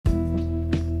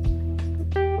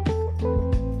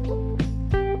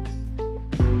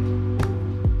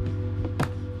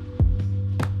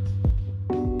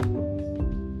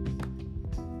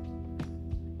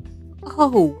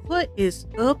Yo, what is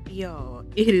up, y'all?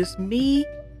 It is me,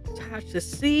 Tasha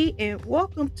C, and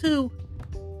welcome to,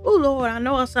 oh Lord, I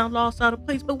know I sound lost out of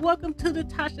place, but welcome to the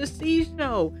Tasha C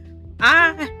Show.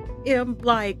 I am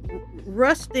like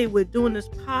rusty with doing this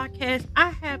podcast.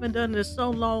 I haven't done this so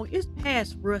long. It's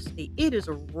past rusty. It is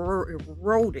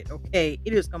eroded, okay?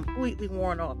 It is completely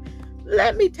worn off.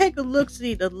 Let me take a look,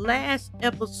 see the last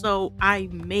episode I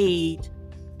made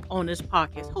on this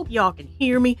podcast. Hope y'all can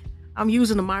hear me. I'm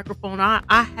using the microphone I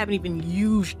haven't even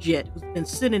used yet. Who's been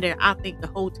sitting there, I think, the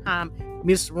whole time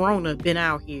Miss Rona been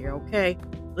out here, okay?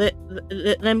 Let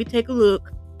me take a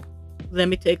look. Let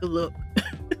me take a look.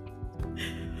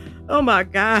 Oh my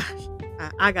gosh.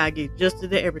 I gotta get adjusted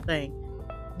to everything.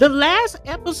 The last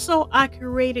episode I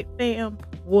created, fam,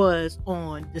 was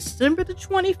on December the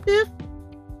 25th.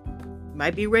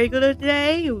 Might be regular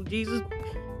day.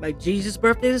 Jesus'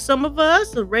 birthday to some of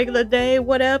us, a regular day,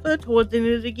 whatever, towards the end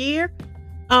of the year.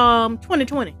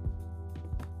 2020.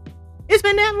 It's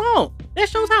been that long. That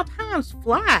shows how time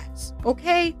flies,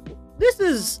 okay?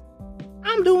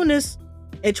 I'm doing this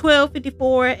at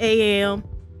 12:54 a.m.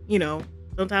 You know,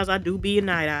 sometimes I do be a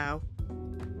night owl.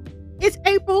 It's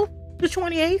April the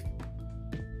 28th,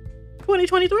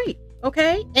 2023,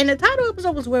 okay? And the title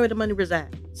episode was Where the Money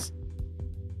Resides.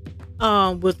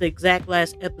 Was the exact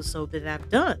last episode that I've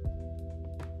done.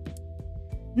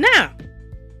 Now,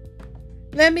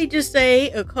 let me just say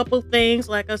a couple things.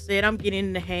 Like I said, I'm getting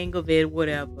in the hang of it,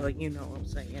 whatever, you know what I'm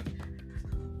saying.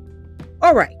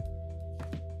 All right.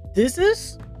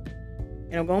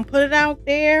 And I'm going to put it out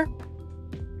there,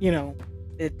 you know,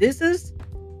 that this is,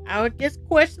 I would guess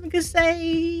question could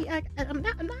say, I'm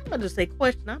not going to say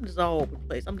question. I'm just all over the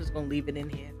place. I'm just going to leave it in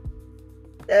here.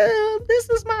 This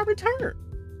is my return.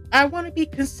 I want to be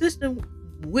consistent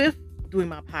with doing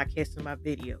my podcasts and my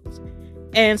videos.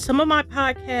 And some of my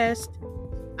podcasts,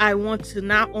 I want to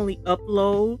not only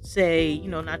upload, say, you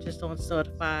know, not just on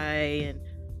Spotify and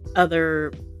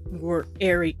other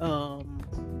area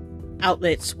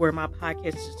outlets where my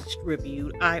podcast is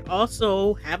distributed. I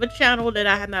also have a channel that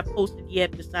I have not posted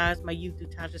yet besides my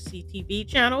YouTube Tasha C TV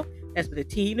channel. That's with a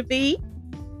T and a V.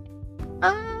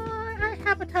 I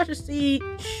have a Tasha C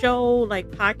show, like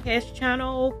podcast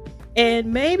channel,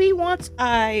 and maybe once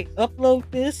I upload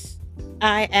this,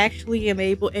 I actually am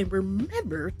able and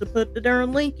remember to put the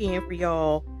darn link in for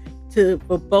y'all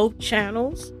for both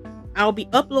channels. I'll be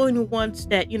uploading the ones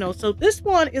that, you know, so this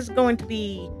one is going to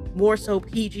be more so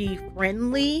PG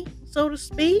friendly, so to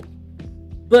speak.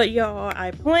 But y'all,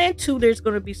 I plan to, there's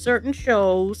going to be certain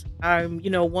shows, you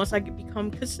know, once I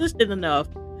become consistent enough,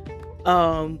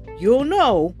 you'll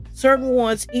know certain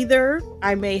ones either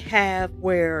I may have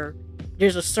where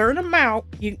there's a certain amount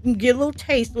you can get a little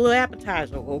taste, a little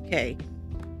appetizer, okay,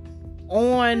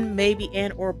 on maybe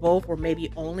and or both, or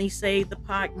maybe only say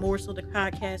more so the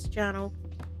podcast channel,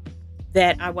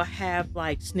 that I will have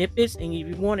like snippets, and if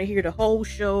you want to hear the whole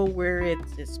show, where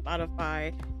it's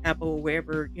Spotify, Apple,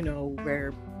 wherever, you know,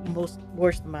 where most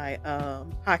of my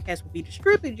podcasts will be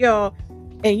distributed, y'all,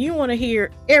 and you want to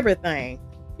hear everything,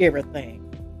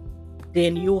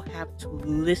 then you'll have to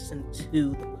listen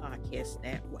to the podcast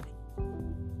that way,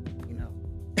 you know.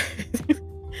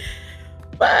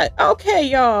 But okay,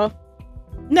 y'all.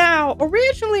 Now,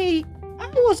 originally, I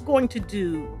was going to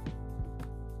do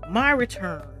my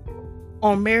return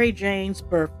on Mary Jane's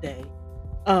birthday,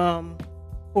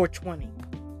 420.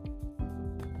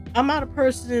 I'm not a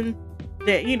person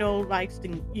that, you know, likes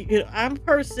to, I'm a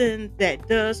person that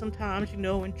does sometimes, you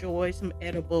know, enjoy some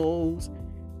edibles.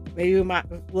 Maybe my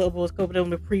levels go down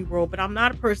the pre-roll, but I'm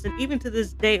not a person, even to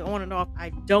this day, on and off,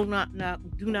 I do not know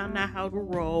how to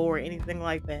roll or anything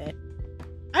like that.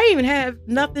 I haven't had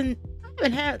nothing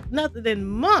in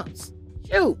months.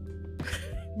 Shoot.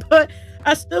 But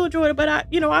I still enjoyed it, but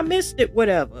I missed it,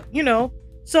 whatever, you know.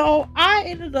 So I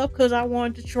ended up, because I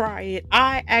wanted to try it,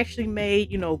 I actually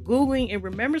made, you know, Googling and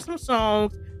remember some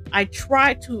songs. I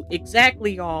tried to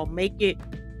exactly, y'all, make it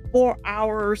 4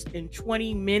 hours and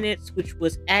 20 minutes, which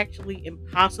was actually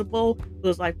impossible. It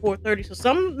was like 4:30. So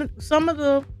some of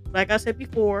the, like I said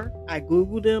before, I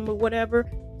Googled them or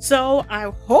whatever. So I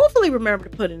hopefully remember to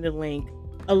put in a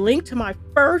link to my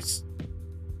first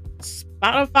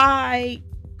Spotify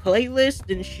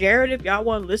playlist and share it if y'all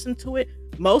want to listen to it.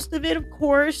 Most of it, of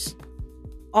course,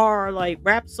 are like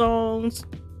rap songs,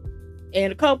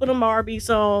 and a couple of them R&B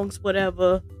songs,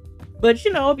 whatever. But,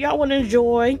 you know, if y'all want to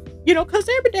enjoy, you know, because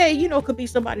every day, you know, could be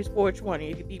somebody's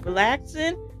 420. It could be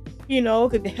relaxing, you know,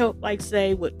 it could help, like,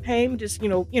 say, with pain, just, you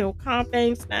know, calm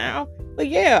things down. But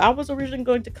yeah, I was originally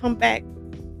going to come back,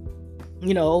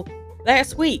 you know,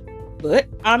 last week, but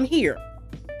I'm here.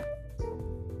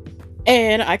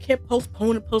 And I kept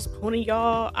postponing,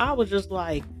 y'all. I was just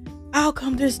like, I'll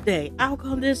come this day, I'll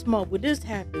come this month when this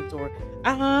happens, or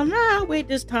nah, I'll wait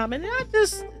this time. And I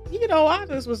just, I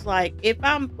just was like, if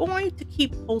I'm going to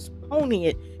keep postponing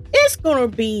it, it's gonna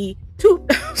be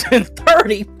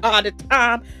 2030 by the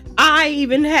time I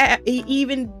even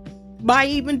might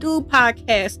even do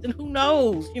podcast. And who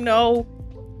knows.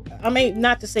 I mean,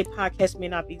 not to say podcast may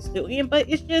not be still in, but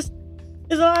it's just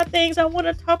there's a lot of things I want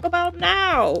to talk about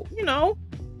now.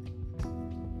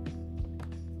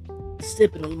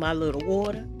 Sipping on my little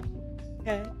water.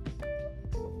 Okay.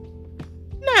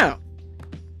 Now,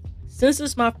 since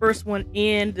it's my first one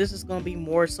in, this is gonna be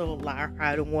more so a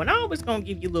lighthearted one. I always gonna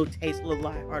give you a little taste, a little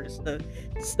lighthearted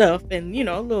stuff, and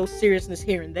a little seriousness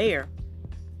here and there.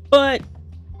 But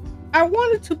I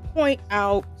wanted to point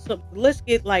out some. Let's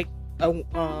get like some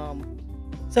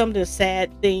of the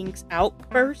sad things out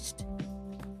first.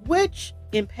 Which,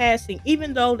 in passing,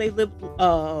 even though they live,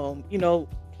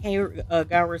 Harry,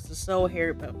 God rest his soul,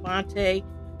 Harry Belafonte,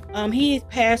 he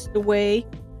passed away,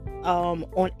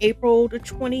 on April the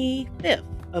 25th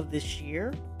of this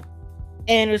year,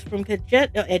 and it was from at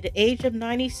the age of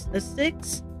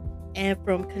 96, and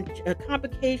from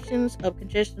complications of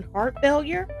congestion heart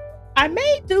failure. I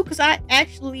may do because I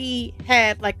actually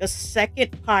had like a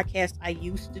second podcast I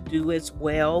used to do as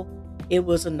well. It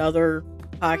was another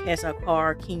podcast I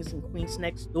call Kings and Queens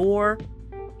Next Door.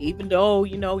 Even though,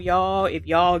 y'all, if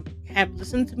y'all have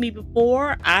listened to me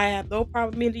before, I have no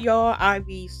problem into y'all. I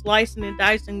be slicing and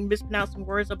dicing, mispronouncing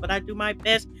words, but I do my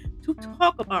best to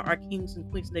talk about our Kings and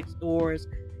Queens Next Doors,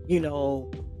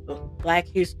 the Black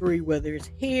history, whether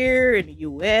it's here in the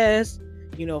US,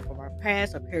 from our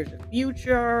past, our parents, the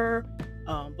future,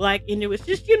 Black Inuits,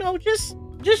 just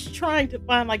trying to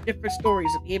find like different stories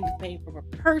of everything from a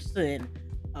person,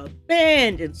 a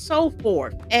band, and so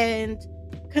forth. And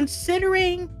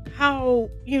considering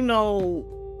how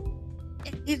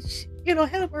it's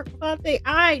Helbert Fonte,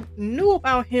 I knew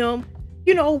about him.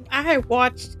 I had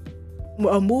watched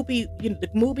a movie, the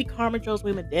movie Carmen Joe's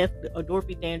Women Death.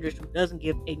 Dorothy Dandridge, who doesn't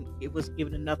give it was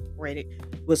given enough credit,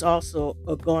 was also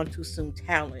a gone too soon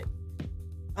talent.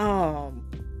 Um,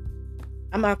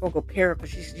 I'm not gonna compare her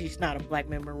because she's not a Black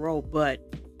Marilyn Monroe, but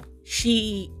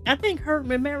I think her and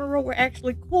Marilyn Monroe were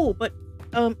actually cool, but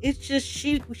it's just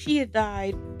she had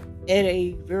died at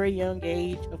a very young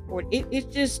age of 40.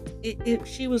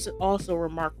 She was also a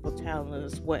remarkable talent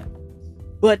as well.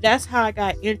 But that's how I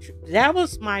got that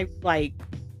was my like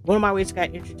one of my ways I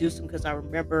got introduced to him, because I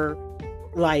remember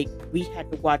like we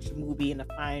had to watch the movie in a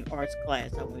fine arts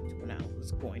class I went to when I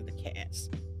was going to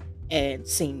cast, and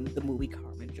seeing the movie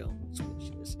Carmen Jones,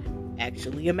 which is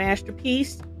actually a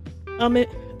masterpiece. It,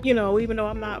 even though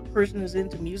I'm not a person who's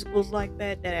into musicals like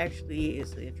that, that actually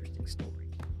is an interesting story.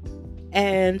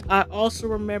 And I also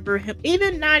remember him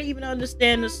even not even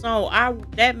understand the song.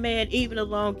 That man, even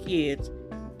alone kids,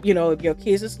 if your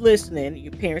kids is listening,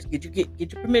 your parents get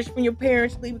your permission from your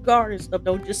parents, leave a guard and stuff.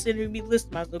 Don't just sit here and be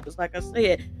listening to myself. Because like I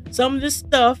said, some of this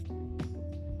stuff,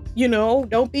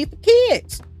 don't be for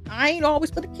kids. I ain't always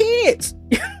for the kids.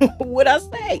 What I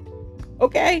say.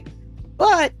 Okay.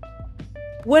 But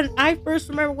when I first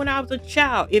remember when I was a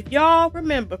child, if y'all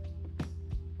remember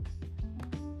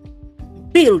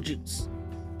Beetlejuice,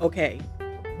 okay,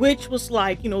 which was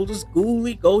like, this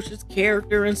ghouly, ghostly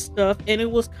character and stuff, and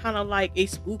it was kind of like a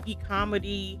spooky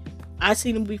comedy. I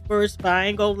seen the movie first, but I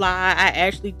ain't gonna lie, I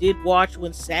actually did watch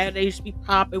when Saturday used to be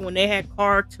popping, when they had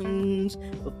cartoons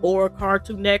before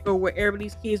Cartoon Network, where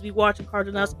everybody's kids be watching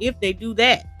cartoons, if they do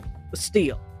that. But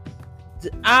still,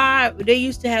 they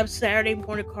used to have Saturday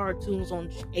morning cartoons on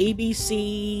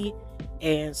ABC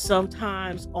and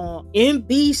sometimes on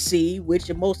NBC,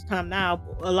 which most of the time now,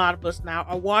 a lot of us now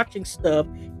are watching stuff,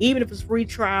 even if it's free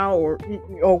trial or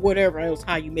whatever else,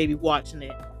 how you may be watching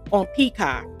it on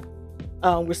Peacock,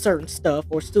 with certain stuff,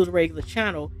 or still the regular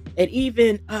channel. And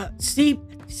even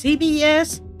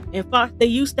CBS and Fox, they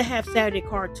used to have Saturday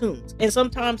cartoons. And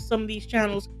sometimes some of these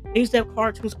channels, they used to have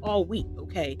cartoons all week,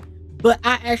 okay? But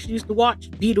I actually used to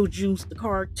watch Beetlejuice, the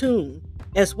cartoon,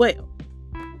 as well.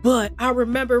 But I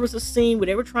remember it was a scene where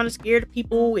they were trying to scare the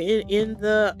people in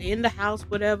the house,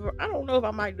 whatever. I don't know if I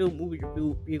might do a movie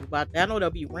review about that. I know that'll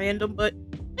be random, but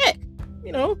heck,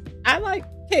 I like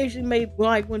occasionally maybe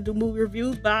like when do movie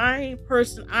reviews, but I'm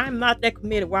not that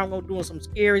committed where I'm gonna doing some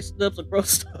scary stuff or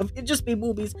gross stuff. It just be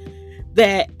movies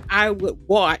that I would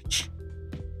watch,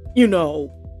 and I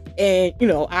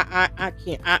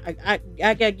can't I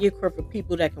gotta give credit for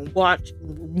people that can watch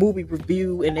movie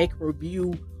review and they can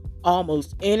review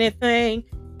almost anything.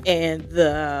 And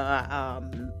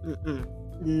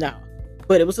no,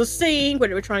 But it was a scene where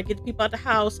they were trying to get the people out the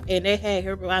house, and they had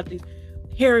hearing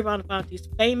about these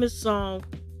famous songs.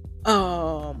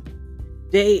 Um,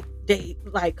 they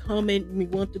like humming "We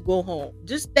Want to Go Home."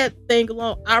 Just that thing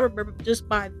alone, I remember just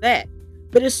by that.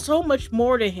 But it's so much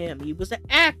more to him. He was an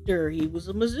actor. He was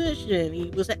a musician. He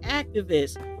was an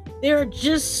activist. There are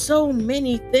just so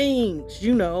many things,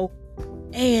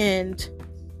 and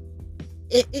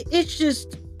it's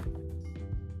just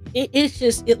it's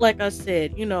just it like I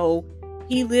said,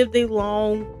 he lived a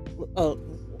long uh,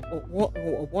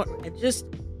 just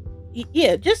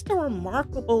yeah, just a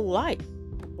remarkable life.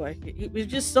 Like it was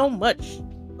just so much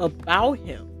about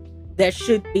him that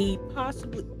should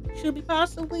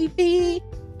possibly be,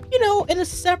 in a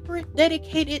separate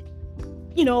dedicated,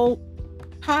 you know,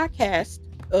 podcast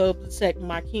of the second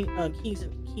my Kings and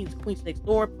Queens Next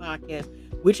Door podcast,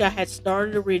 which I had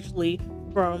started originally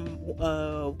from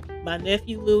my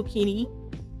nephew Lil Kenny.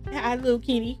 Hi, Lil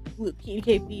Kenny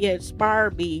KP had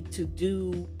inspired me to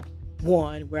do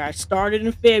one where I started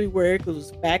in February because it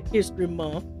was Black History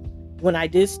Month when I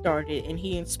did start it, and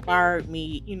he inspired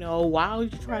me. Why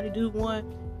don't you try to do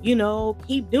one?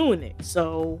 Keep doing it.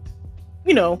 So,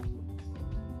 you know,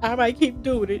 I might keep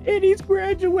doing it. And he's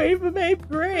graduating from 8th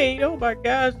grade. Oh my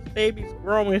gosh, this baby's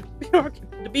growing.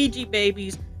 The BG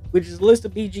babies, which is a list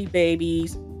of BG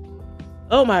babies.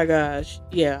 Oh my gosh.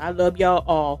 Yeah, I love y'all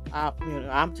all.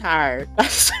 I'm tired. I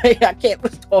say I can't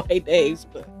list all their names,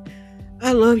 but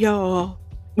I love y'all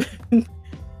all.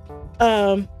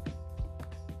 um,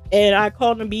 and I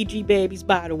call them BG babies,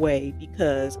 by the way,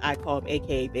 because I call them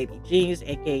AKA Baby Genius,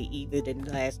 AKA either the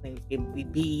last name's gonna be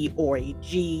B or a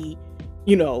G,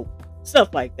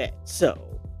 stuff like that.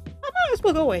 So I might as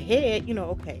well go ahead,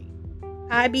 okay.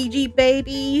 Hi, BG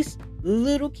babies,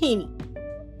 Little Kenny,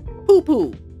 Poo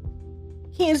Poo,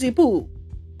 Kenzie Poo,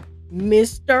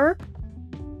 Mr.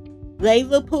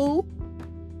 Layla Poo.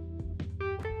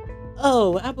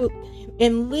 Oh,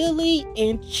 and Lily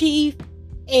and Chief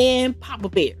and Papa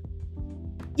Bear.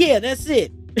 Yeah, that's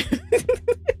it.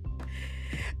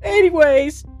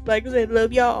 Anyways, like I said,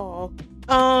 love y'all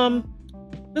all.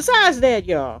 Besides that,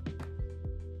 y'all,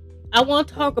 I want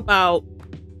to talk about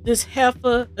this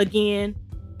heifer again.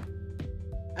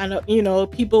 I know,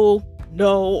 people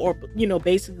know or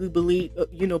basically believe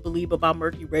about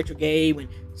Mercury retrograde when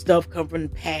stuff come from the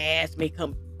past may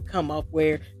come up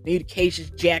where communications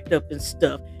jacked up and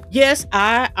stuff. Yes,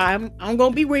 I'm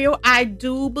gonna be real. I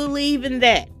do believe in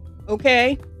that.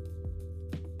 Okay.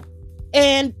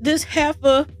 And this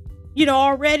heifer,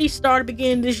 already started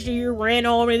beginning this year, ran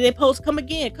on, and they're supposed to come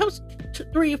again. It comes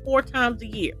 3 or 4 times a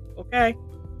year. Okay.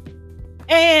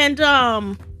 And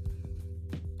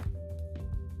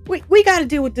we got to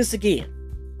deal with this again.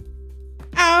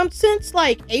 Since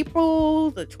like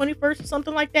April the 21st or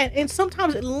something like that, and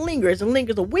sometimes it lingers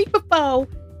a week before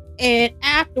and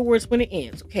afterwards when it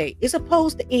ends. Okay, it's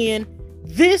supposed to end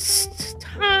this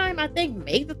time, I think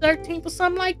May the 13th or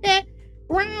something like that,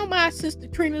 around my sister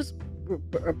Trina's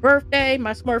birthday,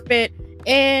 my Smurfette,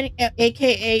 and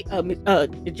aka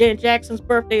Jen Jackson's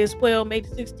birthday as well, May the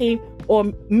 16th,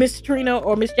 or Miss Trina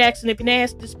or Miss Jackson if you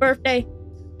asked this birthday.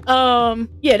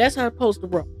 Yeah, that's how it's supposed to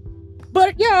roll.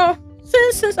 But y'all,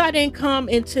 since I didn't come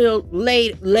until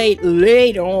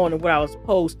later on what I was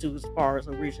supposed to, as far as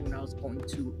originally I was going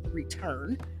to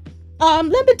return. Let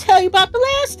me tell you about the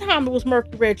last time it was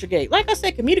Mercury retrograde. Like I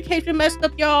said, communication messed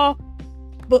up, y'all,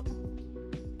 but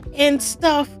and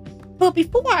stuff. But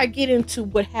before I get into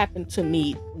what happened to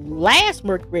me last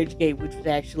Mercury retrograde, which was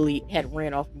actually had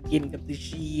ran off the beginning of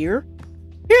this year,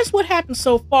 here's what happened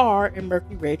so far in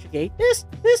Mercury retrograde this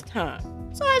time.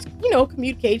 So as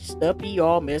communication stuff be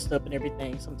all messed up and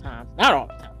everything sometimes, not all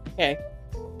the time. Okay,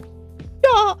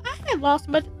 y'all, I have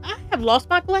lost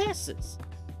my glasses.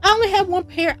 I only have one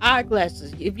pair of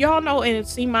eyeglasses. If y'all know and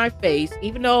see my face,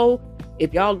 even though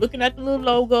if y'all looking at the little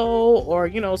logo or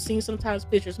seeing sometimes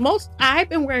pictures, I've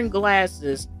been wearing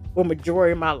glasses for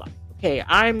majority of my life. Okay,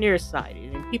 I'm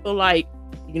nearsighted, and people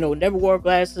never wore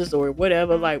glasses or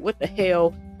whatever. Like, what the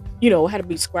hell? Had to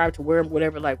be subscribed to wear them,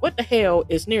 whatever. Like, what the hell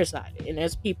is nearsighted? And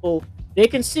as people, they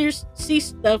can see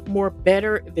stuff more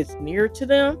better if it's near to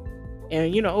them.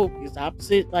 And, it's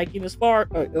opposite, like, as far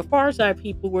side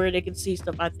people where they can see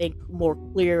stuff, I think, more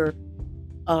clear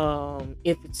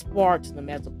if it's far to them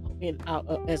as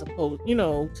opposed,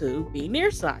 to being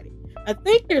nearsighted. I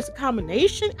think there's a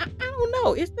combination. I don't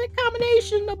know. Is there a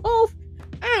combination of both?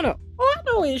 I don't know. All I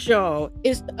know is, y'all,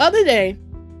 it's the other day,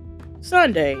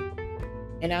 Sunday,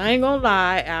 and I ain't gonna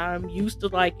lie, I'm used to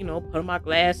putting my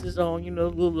glasses on,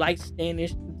 little light stand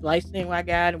I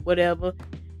got and whatever.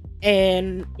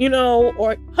 And,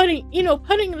 or putting in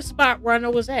the spot where I know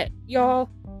what's at. Y'all,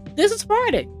 This is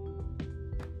Friday.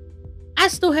 I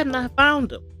still have not found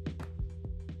them.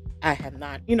 I have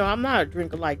not, I'm not a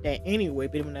drinker like that anyway,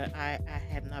 but when I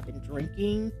have not been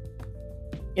drinking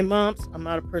in months. I'm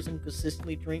not a person who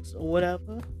consistently drinks or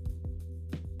whatever.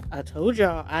 I told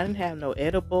y'all I didn't have no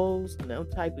edibles, no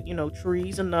type of,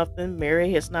 trees or nothing.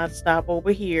 Mary has not stopped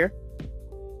over here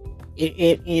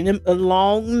in a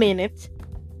long minute.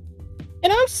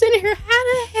 And I'm sitting here, how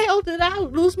the hell did I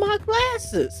lose my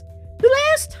glasses? The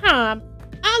last time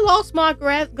I lost my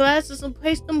glasses and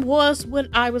placed them was when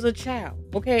I was a child.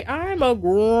 Okay, I'm a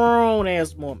grown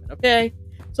ass woman. Okay,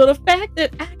 so the fact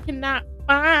that I cannot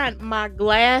find my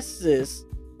glasses,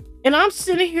 and I'm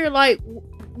sitting here like,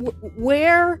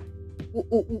 where,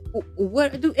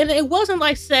 what do? And it wasn't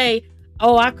like say,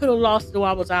 oh, I could have lost it while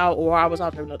I was out, or I was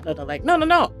out there. Like, no,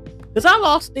 because I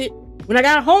lost it when I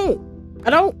got home. I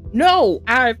don't know.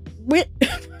 I went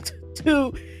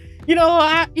to,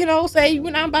 say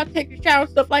when I'm about to take a shower and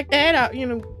stuff like that,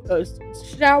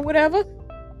 shower, whatever,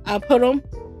 I put them,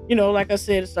 like I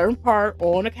said, a certain part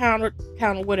on the counter,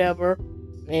 whatever.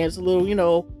 And it's a little,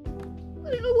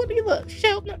 what do you look?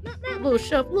 Shelf, not little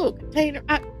shelf, little container,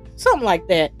 something like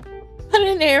that. Put it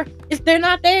in there. They're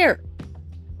not there.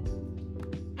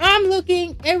 I'm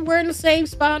looking and we're in the same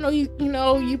spot. Or you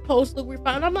post look, we're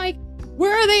fine. I'm like,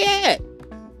 where are they at?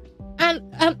 And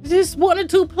I'm just one or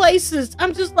two places.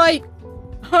 I'm just like,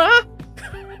 huh?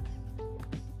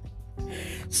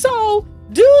 So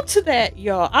due to that,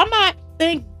 y'all, I'm not.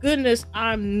 Thank goodness,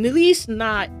 I'm at least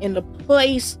not in the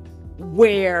place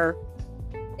where,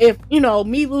 if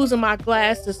me losing my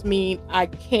glasses mean I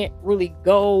can't really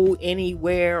go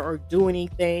anywhere or do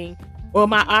anything. Well,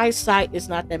 my eyesight is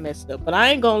not that messed up. But I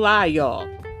ain't gonna lie, y'all.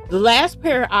 The last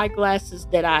pair of eyeglasses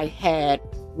that I had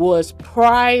was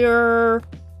prior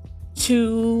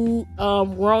to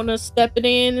Rona stepping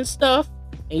in and stuff.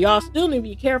 And y'all still need to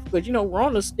be careful because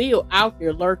Rona's still out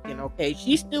here lurking, okay?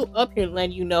 She's still up here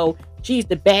letting you know she's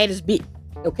the baddest bitch,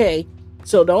 okay?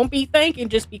 So don't be thinking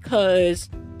just because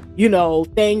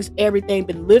everything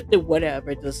been lifted,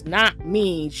 whatever, does not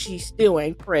mean she still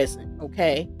ain't present,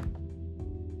 okay?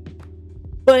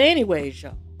 But anyways,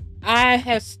 y'all, I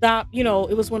have stopped,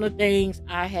 it was one of the things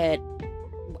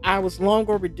I was long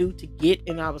overdue to get,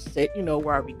 and I was set,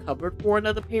 where I recovered for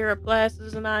another pair of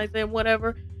glasses and eyes and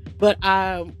whatever. But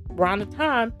around the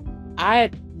time, I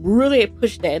had really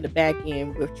pushed that in the back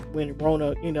end, which when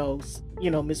Rona,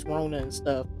 Miss Rona and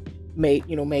stuff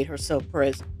made herself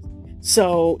present.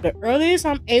 So the earliest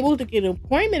I'm able to get an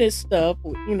appointment and stuff,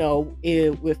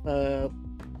 with the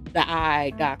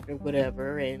eye doctor,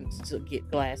 whatever, and to get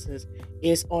glasses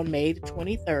is on May the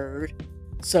 23rd.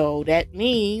 So that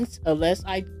means, unless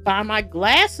I find my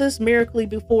glasses miraculously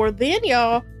before then,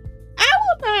 y'all, I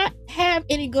will not have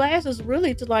any glasses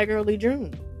really to like early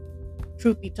June.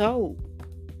 Truth be told.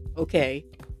 Okay.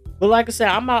 But like I said,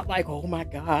 I'm not like, oh my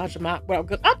gosh,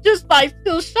 I'm just like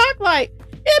still shocked. Like,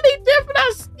 it'd be different.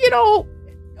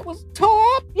 It was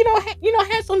tore up,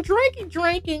 had some drinking,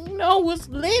 was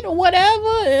lit or whatever,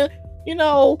 and,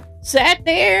 sat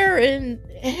there and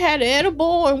had an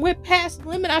edible and went past the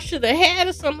limit I should have had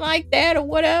or something like that or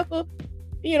whatever,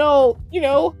 and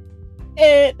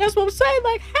that's what I'm saying.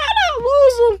 Like, how did I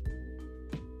lose them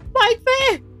like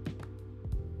that?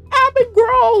 I've been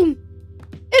grown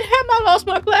and have not lost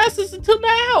my glasses until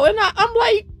now, and I'm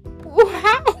like,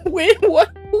 how, when, what,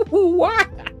 why?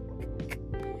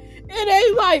 It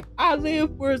ain't like I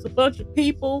live where there's a bunch of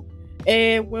people.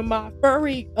 And when my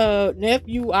furry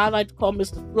nephew, I like to call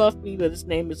Mr. Fluffy, but his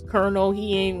name is Colonel.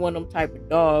 He ain't one of them type of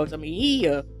dogs. I mean, he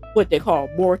what they call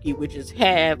Morky, which is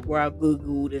half, where I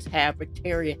googled, is half a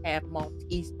terrier, half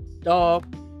Maltese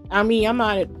dog. I mean,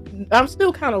 I'm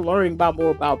still kind of learning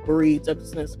more about breeds ever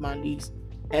since my niece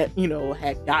had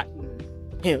gotten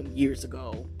him years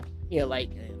ago.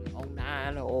 Like in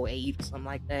 09 or 08 or something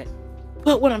like that.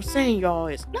 But what I'm saying, y'all,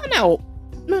 is no,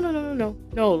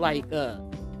 like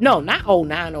no, not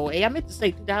 09, 08. I meant to say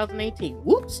 2018.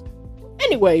 Whoops.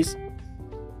 Anyways,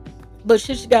 but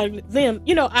she got them.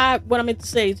 What I meant to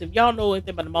say is, if y'all know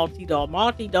anything about the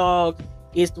Maltese dog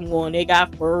is the one, they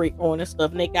got furry on and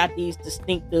stuff, and they got these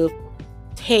distinctive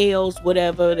tails,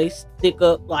 whatever. They stick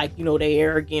up like they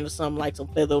arrogant or something, like some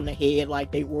feather on the head,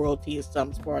 like they royalty or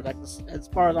something. As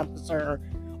far as I'm concerned,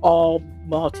 all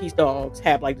Maltese dogs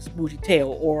have like this bougie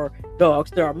tail, or dogs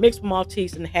that are mixed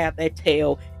Maltese and have that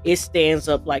tail, it stands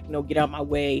up like, get out of my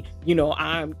way.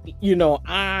 I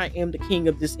am the king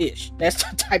of this ish. That's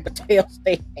the type of tails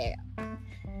they have.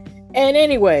 And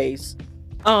anyways,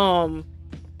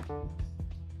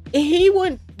 he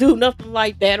wouldn't do nothing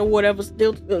like that or whatever.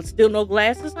 Still no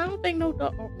glasses. I don't think no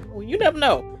dog. You never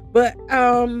know. But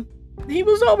He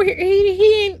was over here.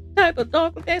 He ain't type of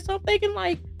dog like that. So I'm thinking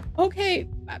like, okay,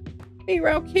 I be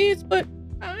around kids, but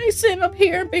I ain't sitting up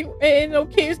here and no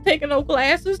kids taking no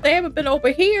classes. They haven't been over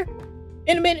here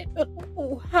in a minute.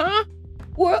 Huh?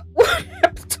 What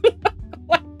happened to my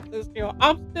glasses?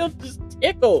 I'm still just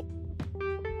tickled.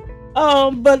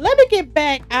 But let me get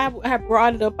back. I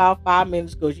brought it up about 5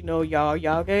 minutes ago.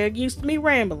 Y'all get used to me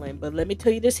rambling. But let me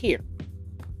tell you this here.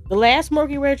 The last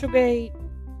Mercury retrograde,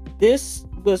 this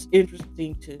was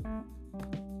interesting too.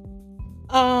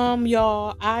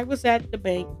 Y'all, I was at the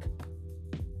bank.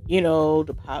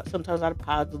 Sometimes I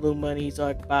deposit a little money so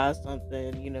I can buy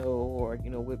something, or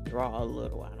withdraw a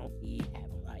little. I don't be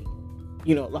having like,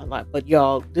 a lot. But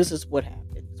y'all, this is what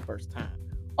happened this first time.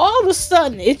 All of a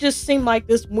sudden, it just seemed like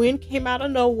this wind came out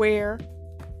of nowhere,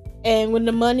 and when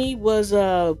the money was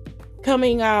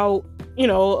coming out,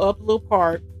 up a little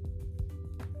part,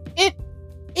 it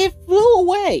it flew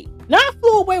away. Not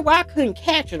flew away where I couldn't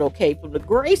catch it. Okay, from the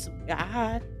grace of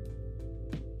God,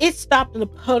 it stopped in a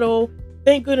puddle.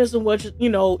 Thank goodness it was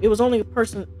only a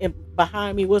person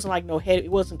behind me. It wasn't like no head.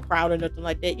 It wasn't crowded or nothing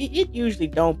like that. It usually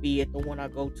don't be at the one I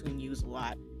go to and use a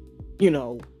lot. You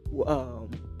know,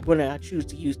 when I choose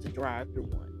to use the drive-through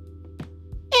one.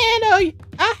 And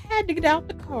I had to get out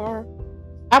the car.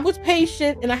 I was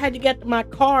patient and I had to get to my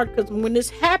card because when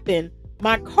this happened,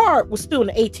 my card was still in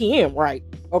the ATM, right?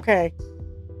 Okay.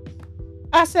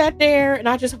 I sat there and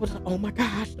I just was like, oh my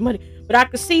gosh, the money. But I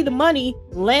could see the money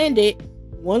landed.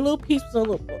 One little piece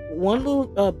was one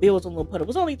little bill was a little puddle. It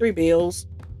was only 3 bills.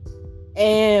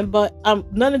 But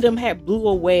none of them had blew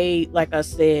away, like I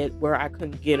said, where I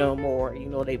couldn't get them, or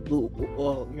they blew,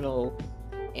 or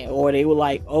they were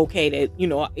like, okay, that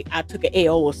I took an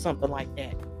L or something like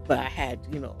that. But I had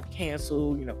to,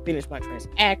 cancel, finish my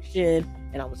transaction,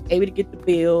 and I was able to get the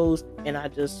bills, and I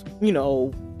just, went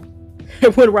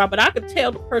around. But I could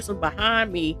tell the person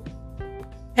behind me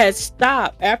had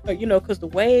stopped after, because the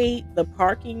way the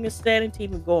parking is setting to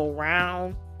even go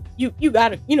around, you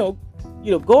gotta,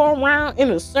 go around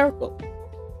in a circle.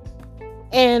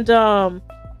 And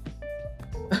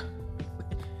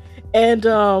and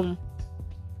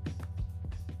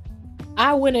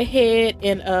I went ahead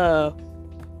and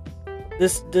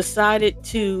decided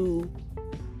to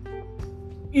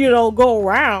go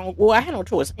around. Well, I had no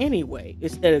choice anyway,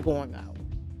 instead of going out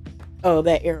of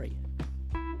that area.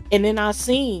 And then I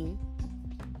seen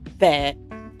that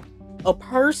the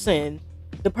person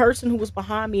who was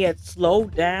behind me had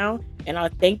slowed down, and I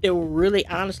think they were really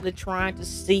honestly trying to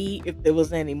see if there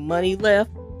was any money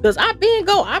left. Because I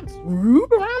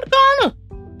swooped around the corner,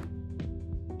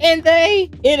 and they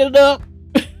ended up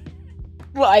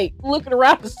like looking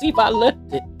around to see if I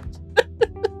left it.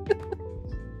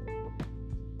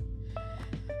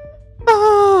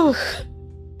 Oh.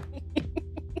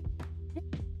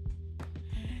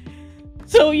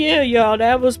 So yeah, y'all,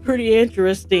 that was pretty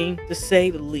interesting to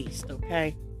say the least,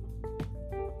 okay?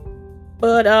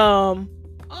 But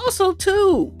also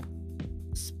too,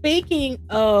 speaking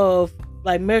of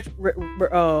like of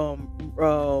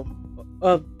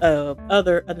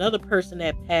another person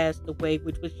that passed away,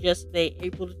 which was yesterday,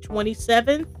 April the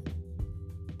 27th,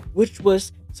 which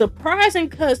was surprising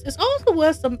because it also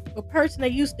was a person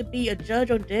that used to be a judge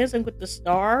on Dancing with the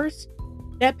Stars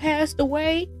that passed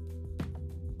away.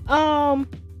 Um,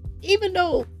 Even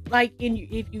though, like,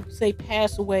 if you say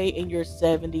pass away in your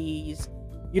 70s,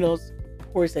 of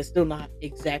course, that's still not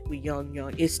exactly young.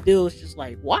 It's still just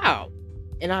like, wow.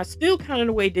 And I still kind of in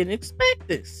a way didn't expect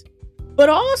this. But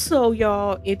also,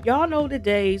 y'all, if y'all know the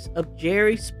days of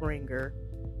Jerry Springer,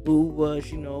 who was,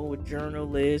 a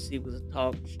journalist, he was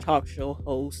a talk show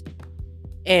host.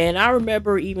 And I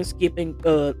remember even skipping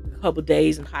a couple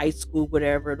days in high school,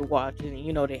 whatever, to watch it.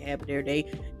 And, they have their day.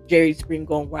 Jerry Springer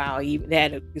going, wow, he even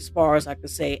had, as far as I could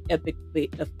say,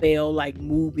 a fail like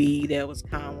movie that was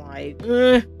kind of like,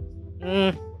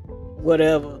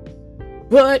 whatever.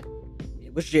 But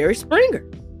it was Jerry Springer.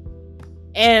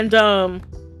 And,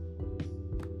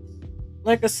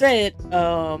 like I said,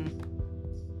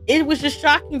 it was just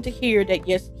shocking to hear that,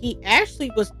 yes, he actually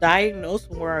was diagnosed,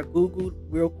 from where I Googled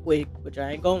real quick, which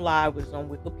I ain't gonna lie, was on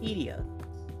Wikipedia,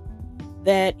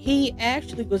 that he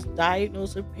actually was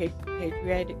diagnosed with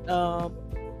pancreatic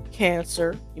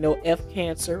cancer, F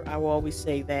cancer. I will always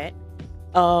say that.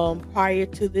 Prior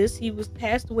to this, he was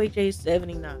passed away age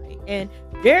 79. And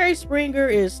Jerry Springer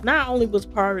is not only was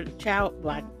part of the child,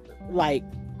 like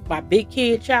my big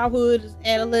kid childhood,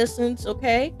 adolescence,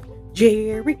 okay?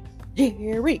 Jerry.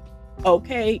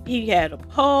 Okay, he had a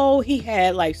poll. He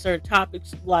had like certain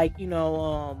topics, like he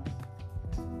was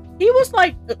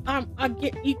like, I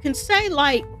get, you can say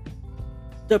like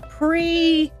the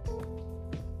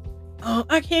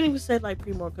I can't even say like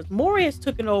pre-Maury because Maury has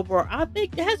taken over. I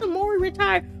think hasn't Maury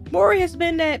retired. Maury has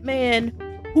been that man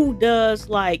who does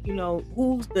like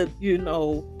who's the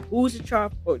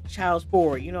child for child's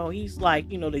board. He's like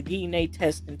the DNA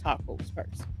testing tacos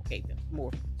person. Okay, that's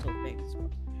more so famous for.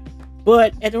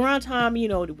 But at the around time,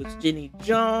 there was Jenny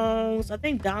Jones. I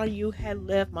think Donahue had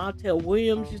left. Montel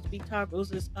Williams used to be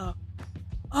tacos.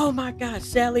 Oh my God,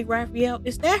 Sally Raphael.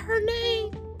 Is that her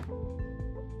name?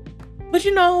 But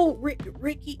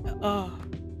Ricky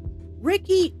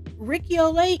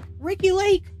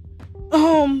Lake.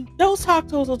 Those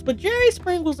tacos. But Jerry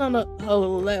Springles on a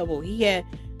level. He had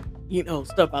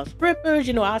stuff about strippers.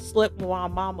 I slept with my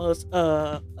mama's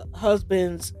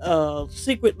husband's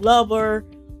secret lover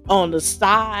on the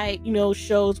side,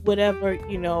 shows whatever.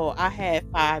 I had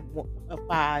five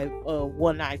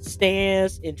one night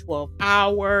stands in 12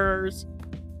 hours.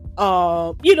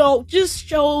 Just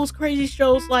shows, crazy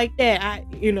shows like that. I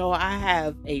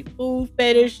have a food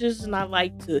fetishes and I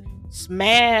like to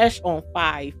smash on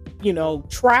five,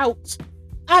 trouts.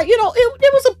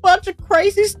 It was a bunch of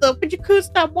crazy stuff, but you couldn't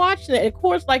stop watching it. And of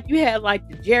course, like you had like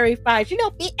the Jerry fights,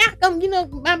 big outcome,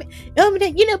 mommy,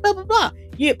 blah blah blah.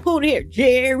 You pulled here,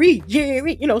 Jerry,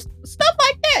 stuff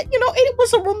like that. It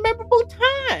was a memorable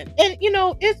time. And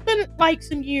it's been like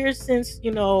some years since,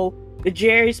 the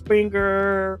Jerry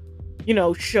Springer,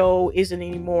 show isn't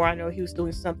anymore. I know he was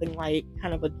doing something like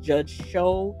kind of a judge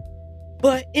show,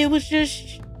 but it was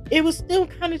still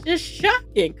kind of just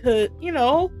shocking because,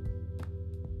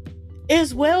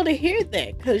 as well to hear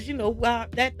that because wow,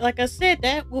 that like I said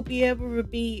that will be able to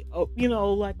be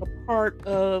like a part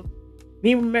of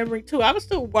me remembering too. I was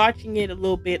still watching it a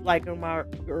little bit like in my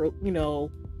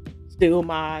still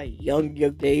my young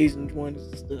days and 20s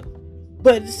and stuff,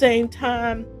 but at the same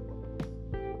time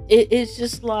it's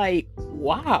just like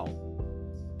wow.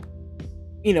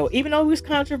 Even though it was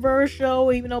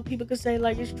controversial, even though people could say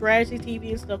like it's trashy TV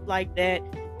and stuff like that,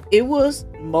 it was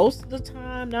most of the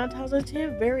time, 9 times out of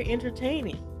 10, very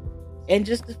entertaining. And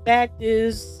just the fact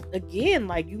is, again,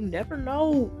 like you never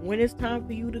know when it's time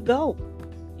for you to go.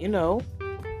 You know,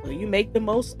 so you make the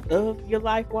most of your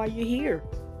life while you're here.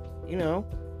 You know,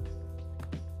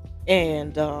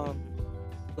 and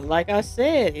like I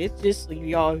said, it's just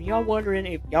y'all wondering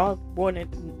if y'all wondering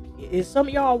is some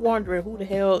of y'all wondering who the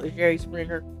hell is Jerry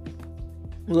Springer?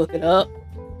 Look it up.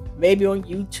 Maybe on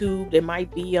YouTube there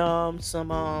might be some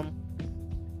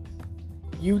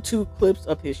YouTube clips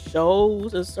of his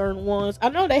shows and certain ones. I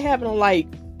know they have it on like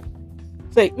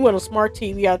say on smart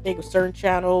TV. I think of certain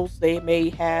channels they may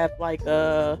have like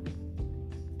some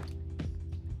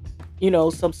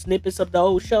snippets of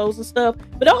those shows and stuff.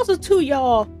 But also too,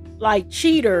 y'all like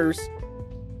cheaters.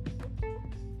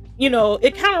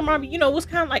 It kind of remind me. It's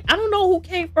kind of like I don't know who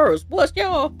came first. What's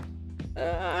y'all?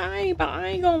 I ain't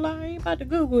gonna lie. I ain't about to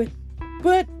Google it.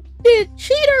 But did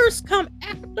cheaters come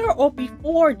after or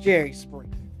before Jerry Springer?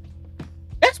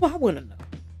 That's what I want to know.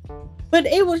 But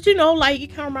it was, like it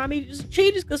kind of remind me of just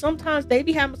cheaters because sometimes they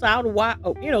be having us out of while,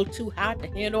 too hot to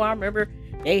handle. I remember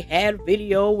they had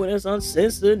video when it's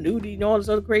uncensored, nudity, and all this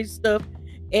other crazy stuff,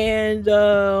 and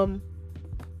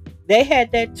they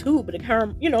had that too. But it kind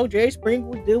of, Jerry Springer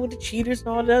would deal with the cheaters and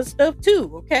all that other stuff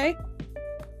too. Okay.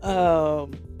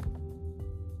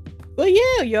 But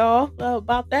yeah, y'all,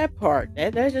 about that part,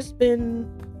 that's just been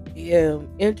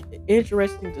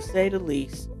interesting to say the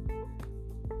least.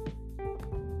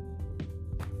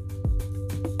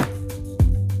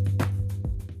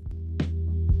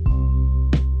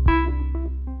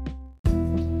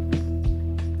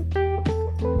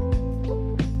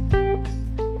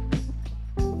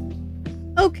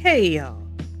 Okay, y'all.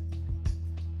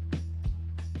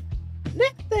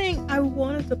 Next thing I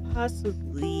wanted to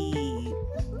possibly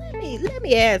let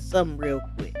me add something real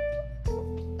quick.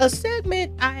 A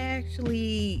segment I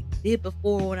actually did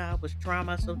before when I was trying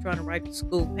to write the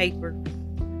school paper.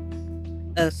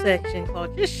 A section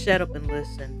called "Just Shut Up and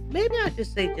Listen." Maybe I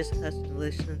just say "Just Hush and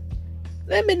Listen."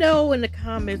 Let me know in the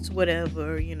comments,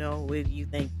 whatever if you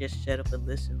think "Just Shut Up and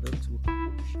Listen" a little too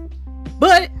harsh.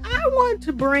 But I want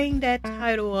to bring that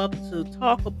title up to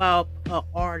talk about an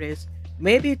artist,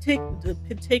 maybe the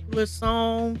particular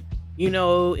song.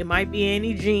 It might be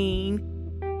Annie Jean.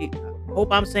 I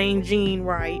hope I'm saying Jean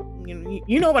right.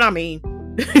 You know what I mean.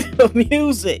 The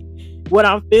music, what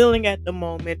I'm feeling at the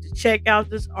moment. To check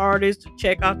out this artist, to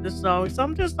check out this song.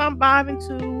 Something I'm vibing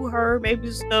to her. Maybe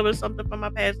discover something from my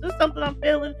past. This is something I'm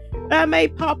feeling that I may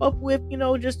pop up with.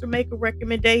 Just to make a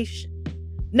recommendation.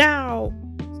 Now,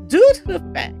 due to the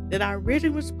fact that I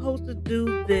originally was supposed to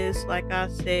do this, like I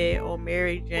said, on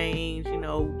Mary Jane's,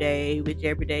 day, which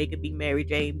every day could be Mary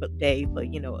Jane but day, but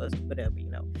us, whatever,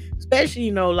 especially,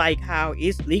 like how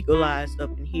it's legalized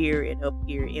up in here and up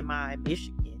here in my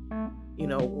Michigan,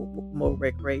 more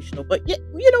recreational. But yeah,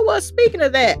 you know what? Speaking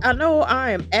of that, I know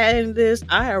I am adding this.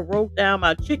 I have wrote down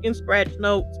my chicken scratch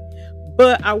notes,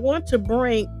 but I want to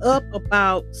bring up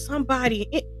about somebody.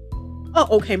 Oh,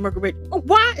 okay, Margaret. Oh,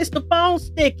 why is the phone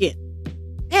sticking?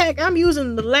 Heck, I'm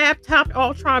using the laptop,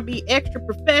 all trying to be extra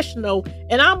professional,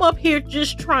 and I'm up here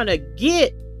just trying to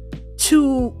get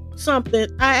to something.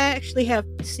 I actually have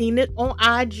seen it on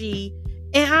IG,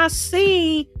 and I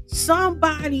see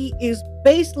somebody is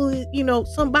basically,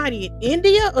 somebody in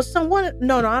India or someone.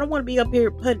 No, I don't want to be up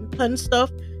here putting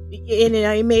stuff, and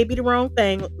it may be the wrong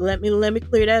thing. Let me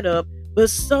clear that up. But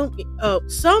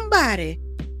somebody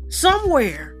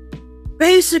somewhere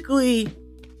basically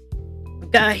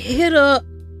got hit up,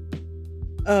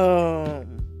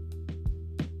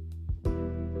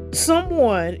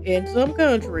 someone in some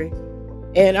country,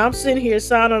 and I'm sitting here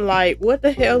sounding like, what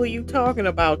the hell are you talking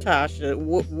about, Tasha?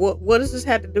 What does this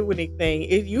have to do with anything?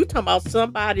 If you talking about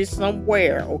somebody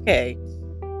somewhere, okay,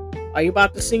 are you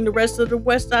about to sing the rest of the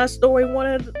West Side Story, one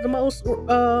of the most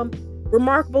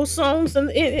remarkable songs in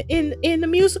the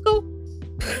musical?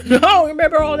 No,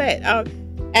 remember all that. I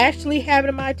actually have it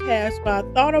in my task, but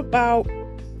I thought about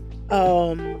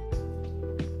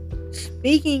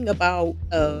speaking about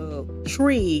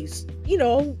trees.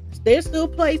 There's still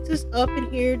places up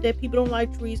in here that people don't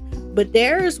like trees, but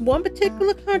there is one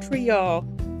particular country, y'all,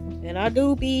 and I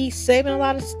do be saving a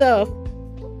lot of stuff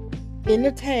in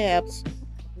the tabs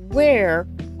where,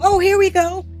 oh, here we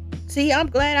go. See, I'm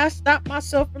glad I stopped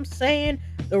myself from saying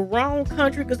the wrong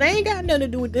country, because they ain't got nothing to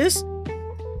do with this.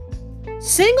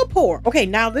 Singapore. Okay,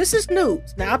 now this is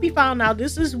news. Now I'll be found. Now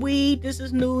this is weed. This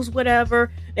is news.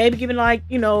 Whatever they be giving,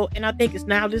 and I think it's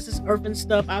now this is urban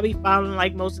stuff. I'll be following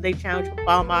like most of their challenge.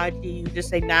 Follow my IG. You just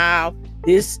say now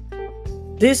this.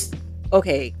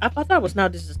 Okay, I thought it was now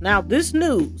this is now this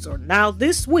news or now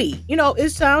this weed.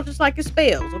 It sounds just like it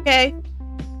spells. Okay.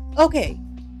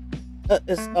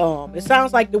 It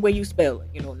sounds like the way you spell it.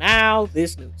 Now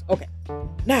this news. Okay.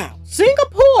 Now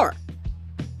Singapore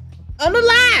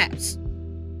unalives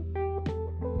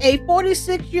a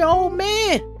 46-year-old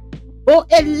man for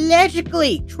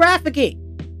allegedly trafficking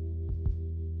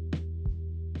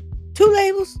 2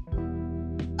 labels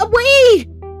of weed.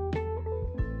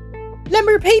 Let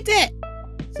me repeat that.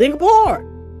 Singapore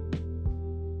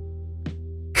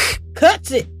cuts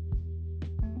the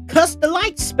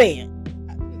lifespan.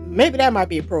 Maybe that might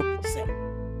be appropriate to say.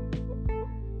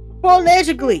 For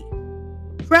allegedly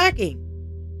tracking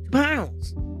 2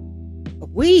 pounds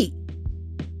of weed.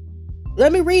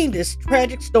 Let me read this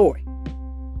tragic story.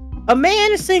 A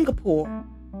man in Singapore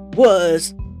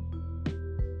was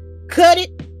cutted,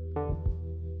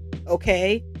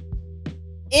 okay,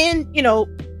 and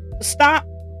stopped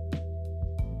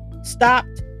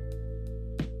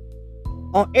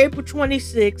on April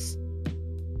 26th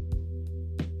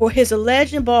for his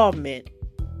alleged involvement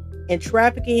in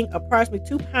trafficking approximately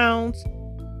 2 pounds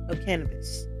of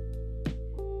cannabis.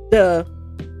 The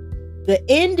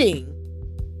ending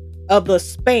of the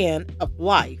span of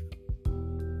life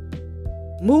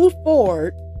moved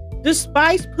forward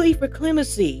despite plea for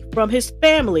clemency from his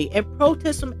family and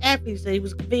protests from athletes that he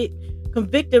was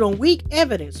convicted on weak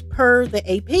evidence per the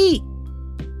AP.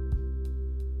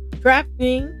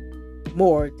 Trafficking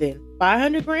more than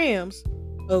 500 grams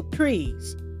of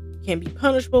trees can be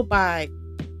punishable by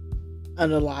an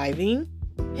unaliving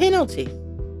penalty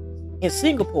in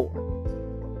Singapore.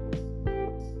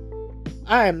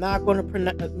 I am not going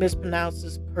to mispronounce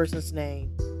this person's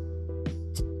name,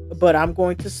 but I'm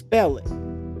going to spell it.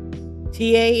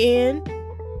 TANGARAJUSSUPPIIAH.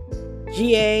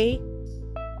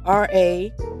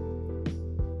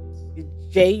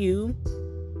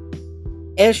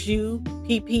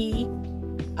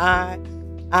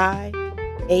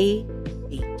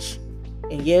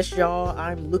 And yes, y'all,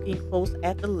 I'm looking close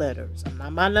at the letters.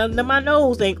 My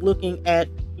nose ain't looking at,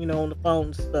 on the phone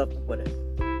and stuff or whatever.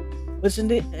 Was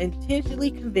intentionally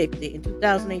convicted in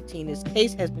 2018. His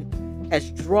case has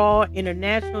drawn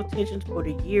international attention for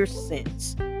the years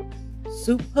since.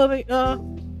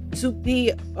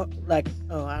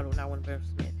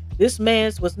 This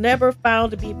man was never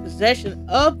found to be in possession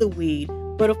of the weed,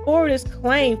 but authorities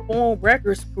claim phone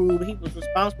records prove he was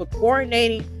responsible for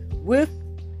coordinating with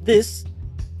this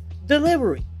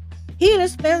delivery. He and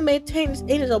his family maintained his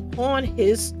innocence upon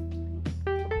his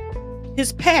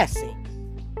passing.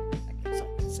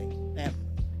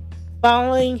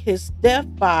 Following his death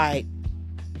by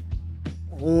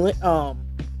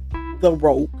the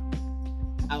rope.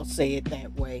 I'll say it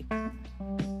that way.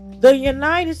 The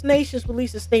United Nations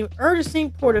released a statement urging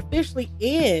Singapore to officially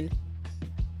end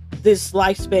this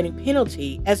life-spanning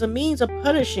penalty as a means of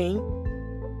punishing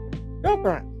drug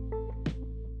crimes.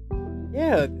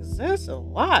 Yeah, because that's a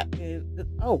lot.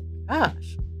 Oh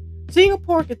gosh.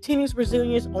 Singapore continues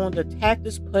resilience on the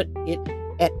tactics put it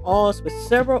at odds with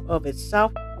several of its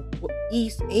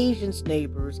Southeast Asian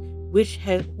neighbors, which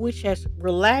has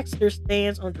relaxed their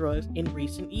stance on drugs in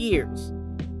recent years.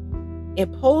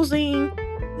 Imposing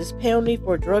this penalty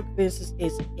for drug offenses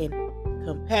is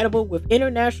incompatible with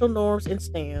international norms and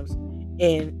standards.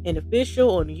 And an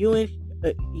official on UN,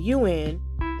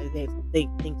 they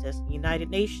think that's the United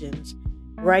Nations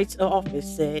Rights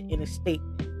Office, said in a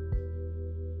statement.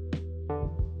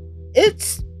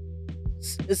 It's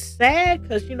it's sad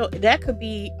because that could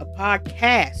be a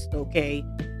podcast. Okay,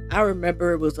 I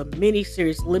remember it was a mini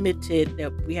series limited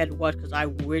that we had to watch because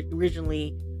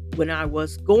originally, when I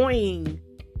was going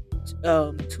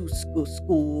to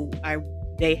school, I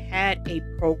they had a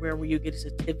program where you get a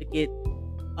certificate.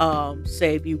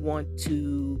 Say if you want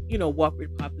to, work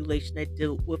with a population that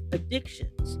deal with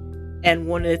addictions. And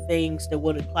one of the things that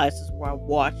one of the classes where I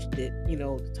watched it,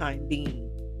 the time being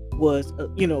was,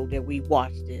 that we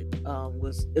watched it,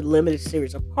 was a limited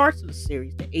series of parts of the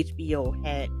series that HBO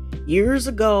had years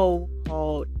ago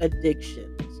called Addictions.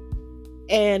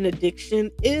 And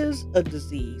addiction is a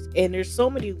disease, and there's so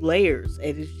many layers,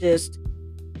 and it's just,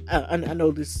 I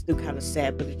know this is still kind of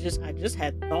sad, but I just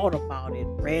had thought about it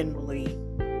randomly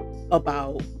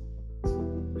about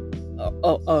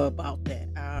about that.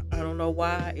 I don't know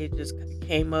why it just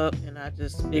came up, and I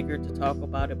just figured to talk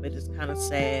about it. But it's kind of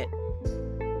sad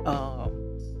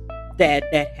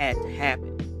that had to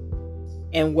happen,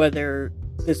 and whether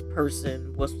this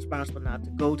person was responsible not to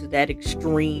go to that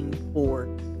extreme for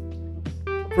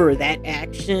that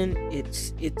action.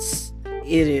 It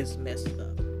is messed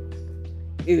up.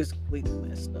 It is completely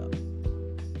messed up.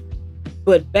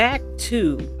 But back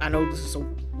to, I know this is a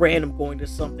random going to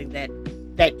something that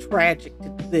tragic to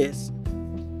this.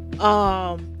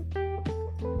 I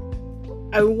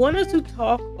wanted to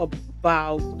talk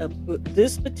about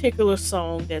this particular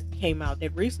song that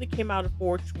recently came out at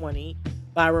 420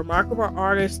 by a remarkable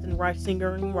artist and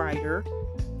singer and writer.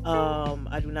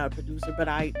 I do not produce her, but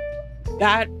I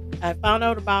found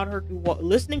out about her through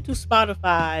listening to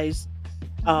Spotify's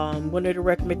one of the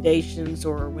recommendations,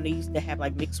 or when they used to have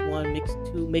like mix 1, mix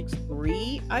 2, mix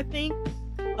 3, I think,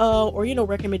 or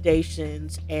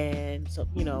recommendations. And so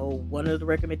one of the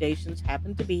recommendations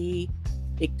happened to be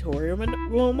Victoria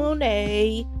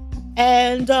Monet,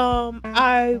 and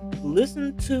I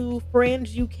listened to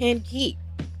Friends You Can Keep.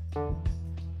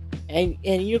 And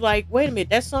you're like, wait a minute,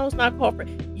 that song's not called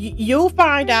You'll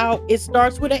find out. It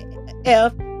starts with a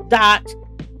F dot.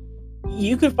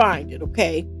 You can find it,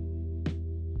 okay?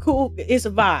 Cool. It's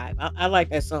a vibe. I like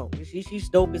that song. She's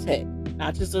dope as heck.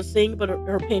 Not just her sing, but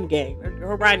her pen game.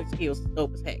 Her writing skills is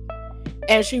dope as heck.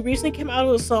 And she recently came out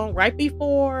with a song right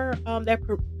before that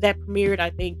premiered,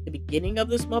 I think, the beginning of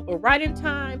this month, but right in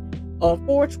time on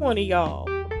 420, y'all.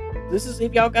 This is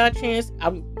if y'all got a chance.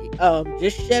 I'm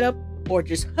just shut up or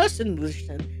just hush and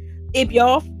listen. If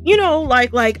y'all,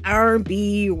 like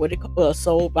R&B or what they call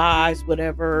soul vibes,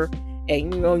 whatever,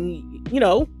 and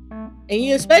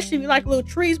and especially if you like Little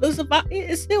Trees, but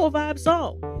it's still a vibe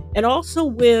song. And also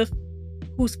with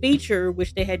who's featured,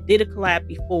 which they had did a collab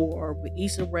before with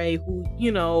Issa Rae, who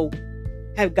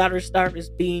have got her start as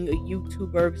being a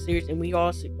YouTuber series, and we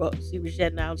all see what she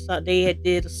had now. So they had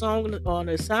did a song on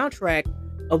a soundtrack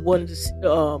of one of the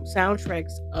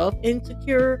soundtracks of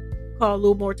Insecure called A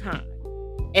Little More Time.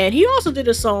 And he also did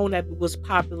a song that was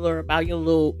popular about your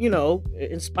little,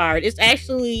 inspired. It's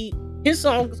actually, his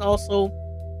song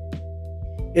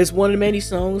is one of the many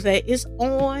songs that is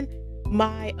on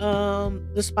my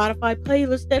the Spotify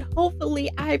playlist that hopefully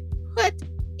I put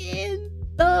in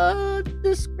the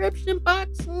description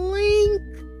box link.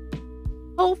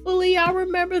 Hopefully I'll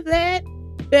remember that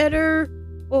better,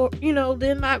 or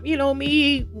than not,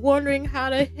 me wondering how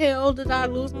the hell did I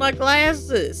lose my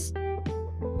glasses.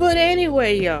 But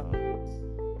anyway, y'all,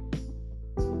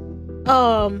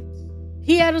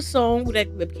 he had a song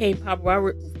that became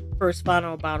popular. I first found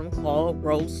out about him, called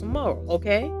Rose Some More,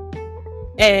 okay?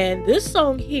 And this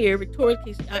song here, Victoria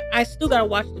Case, I still gotta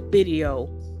watch the video,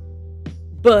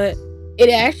 but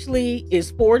it actually is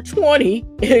 420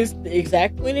 is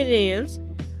exactly when it ends.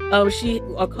 If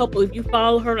you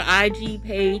follow her IG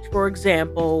page, for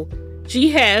example,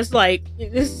 she has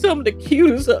some of the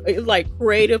cutest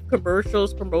creative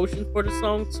promotions for the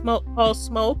song called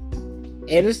Smoke,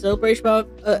 and a celebration about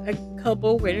a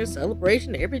couple, and a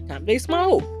celebration every time they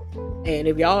smoke. And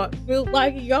if y'all feel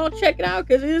like it, y'all check it out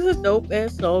because it is a dope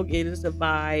ass song. It is a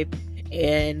vibe.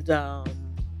 And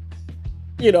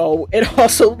and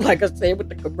also, like I said, with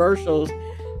the commercials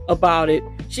about it,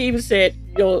 she even said,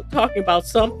 talking about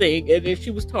something, and then she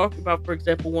was talking about, for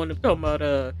example, one of them talking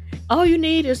about all you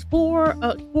need is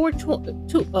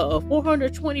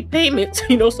 420 payments,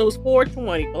 so it's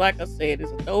 420. But like I said,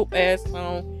 it's a dope ass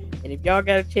song. And if y'all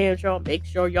got a chance, y'all make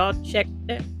sure y'all check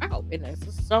that out. And that's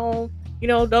a song,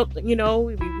 don't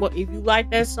if you like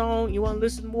that song, you want to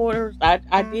listen more.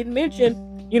 I did mention,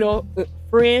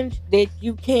 Fringe that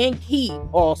you can keep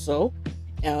also.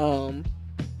 Um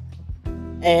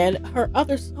and her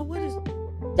other song, what is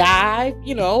Dive,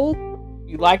 you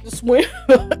like to swim,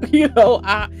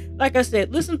 I like I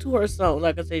said, listen to her song.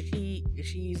 Like I said,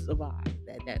 she's a vibe.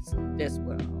 That's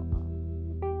what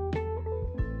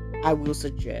I will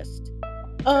suggest.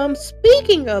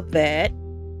 Speaking of that,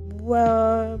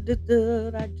 well,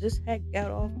 I just had got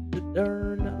off the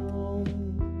darn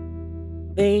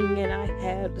thing, and I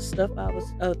had the stuff I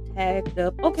was tagged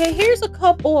up. Okay, here's a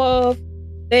couple of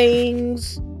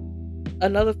things,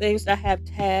 another things that I have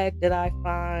tagged that I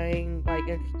find like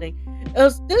interesting.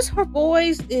 This her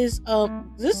voice is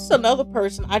this is another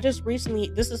person I just recently,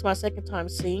 this is my second time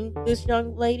seeing this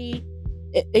young lady.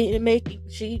 It making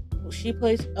she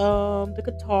plays the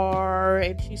guitar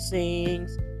and she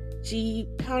sings. She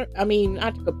kind of, I mean,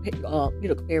 not to compare,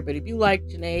 compare, but if you like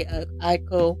Janae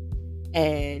Aiko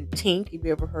and Tink, if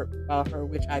you ever heard about her,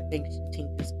 which I think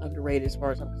Tink is underrated as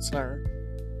far as I'm concerned,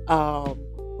 um,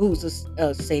 who's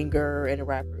a singer and a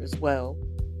rapper as well.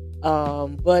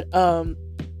 But I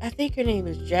think her name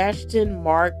is Jastin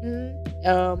Martin.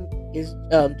 Is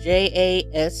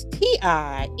JASTINMARTIN.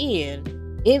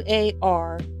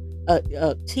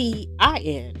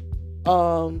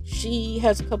 She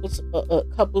has a couple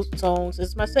songs.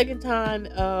 It's my second time.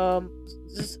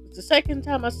 This is the second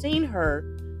time I've seen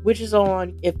her, which is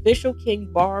on Official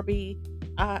King Barbie.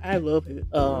 I love his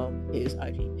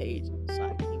IG page. It's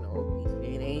like,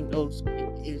 it ain't those.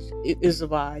 It is a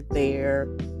vibe there.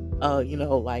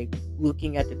 Like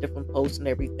looking at the different posts and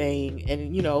everything,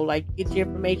 and like get your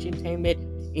information entertainment,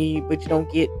 but you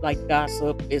don't get like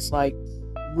gossip. It's like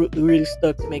really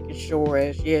stuck to making sure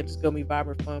as it's gonna be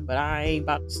vibrant fun, but I ain't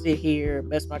about to sit here and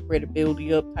mess my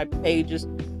credibility up type of pages,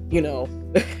 you know.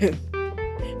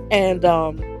 And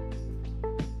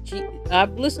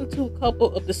I've listened to a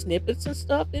couple of the snippets and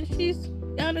stuff, and she's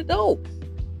kind of dope.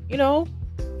 You know,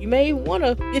 you may want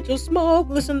to get your smoke,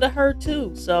 listen to her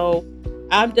too. So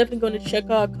I'm definitely going to check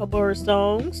out a couple of her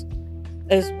songs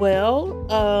as well.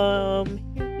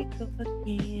 Here we go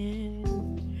again.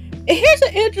 And here's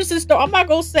an interesting story. I'm not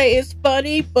gonna say it's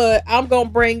funny, but I'm gonna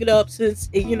bring it up since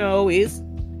it's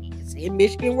in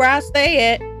Michigan where I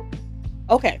stay at.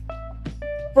 Okay,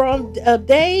 from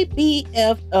day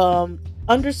BF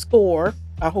underscore.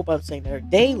 I hope I'm saying that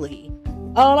daily.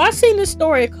 I've seen this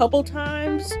story a couple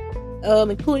times,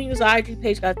 including his IG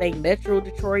page. I think Metro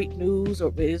Detroit News,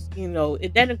 or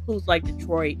that includes like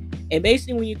Detroit. And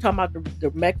basically, when you talk about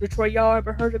the Metro Detroit, y'all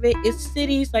ever heard of it? It's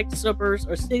cities like the suburbs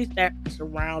or cities that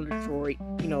surround Detroit.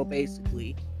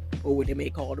 Basically, or what they may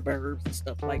call the burbs and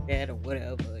stuff like that, or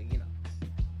whatever.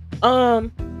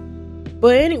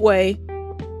 But anyway,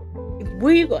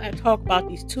 we're gonna talk about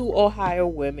these two Ohio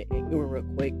women real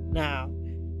quick. Now,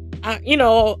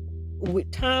 with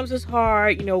times is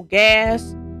hard.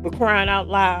 Gas, for crying out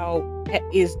loud,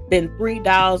 it's been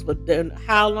 $3, but then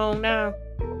how long now?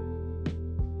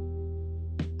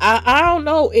 I don't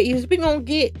know. Is we gonna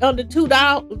get under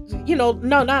 $2?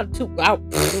 No, not two. I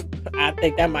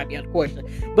think that might be out of question.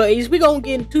 But is we gonna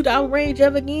get in $2 range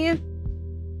ever again?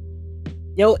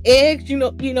 Eggs.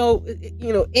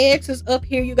 Eggs is up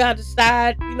here. You gotta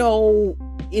decide.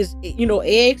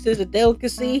 Eggs is a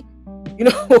delicacy.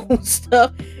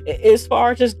 Stuff as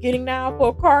far as just getting down for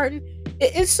a carton.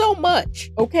 It's so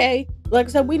much. Okay, like I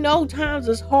said, we know times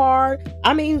is hard.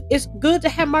 I mean, it's good to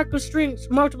have multiple streams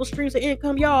of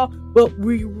income, y'all, but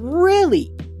we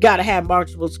really gotta have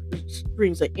multiple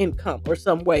streams of income or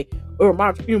some way, or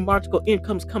multiple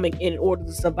incomes coming in order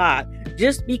to survive.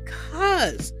 Just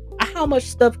because of how much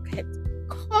stuff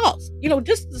costs,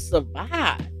 just to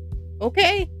survive.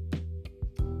 Okay.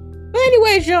 But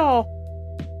anyways, y'all,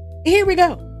 here we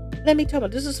go. Let me tell you.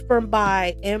 This is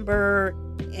by Amber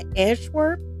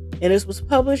Ashworth, and this was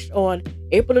published on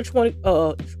April the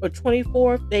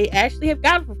 24th. They actually have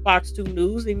gotten from Fox 2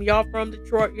 News, and y'all from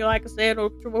Detroit, like I said, or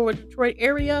Detroit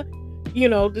area,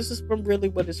 this is from really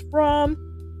what it's from.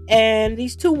 And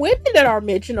these two women that are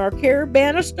mentioned are Cara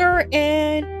Bannister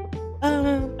and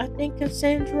I think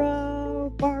Cassandra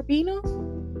Barbino.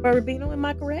 Am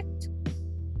I correct?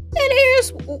 And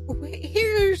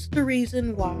here's the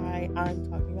reason why I'm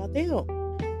talking about them.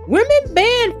 Women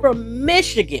banned from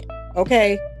Michigan,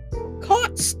 okay,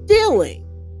 caught stealing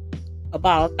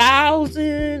about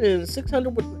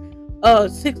 1,600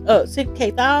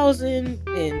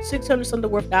 6K something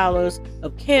worth dollars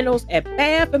of candles at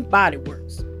Bath and Body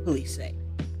Works, police say.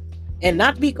 And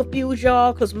not to be confused,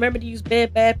 y'all, because remember to use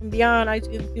Bed Bath and Beyond, I used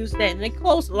to get confused with that, and they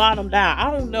closed a lot of them down. I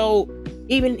don't know,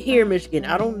 even here in Michigan,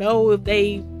 I don't know if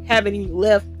they have any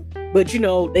left, but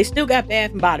they still got Bath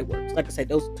and Body Works. Like I said,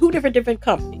 those two different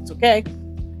companies, okay?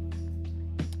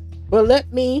 But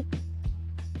let me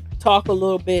talk a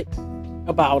little bit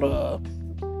about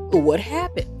what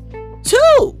happened.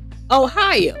 Two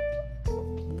Ohio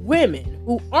women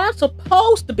who aren't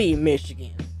supposed to be in Michigan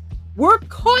were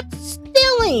caught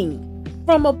stealing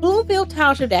from a Bloomfield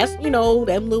township. That's them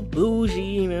little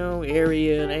bougie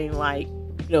area. They ain't like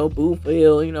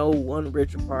Bloomfield, one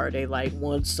richer part. They like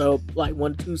one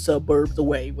two suburbs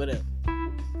away, whatever.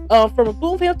 From a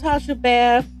Bloomfield township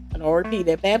Bath, and I'll repeat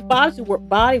that Bath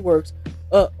Body Works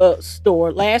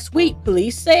store last week.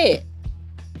 Police said.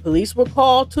 Police were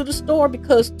called to the store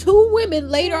because two women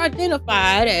later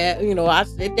identified, I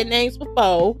said their names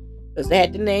before, because they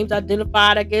had the names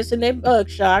identified, I guess, in their mug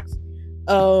shots.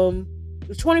 The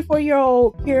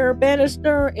 24-year-old Kara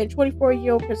Bannister and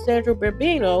 24-year-old Cassandra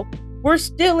Barbino were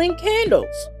stealing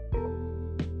candles.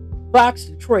 Fox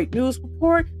Detroit News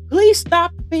report, police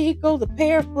stopped the vehicle. The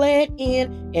pair fled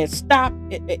in and stopped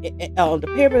them.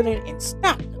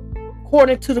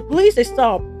 According to the police, they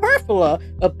saw a plethora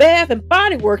of Bath and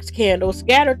Body Works candles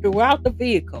scattered throughout the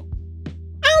vehicle.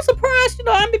 I'm surprised,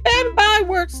 Bath and Body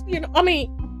Works,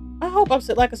 I hope I'm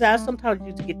like I said, I sometimes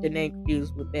used to get their name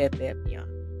confused with Bad Beyond.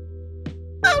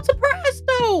 I'm surprised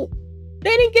though.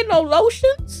 They didn't get no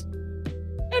lotions.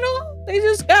 They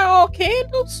just got all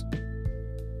candles.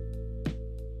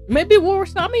 Maybe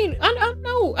worse. I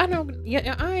know.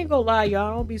 Yeah, I ain't gonna lie, y'all.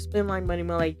 I don't be spending like money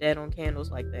like that on candles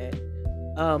like that.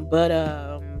 I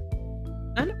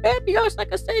know Bad Beyond,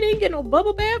 like I said, they didn't get no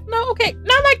bubble bath. No, okay,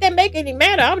 not like that make any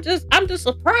matter. I'm just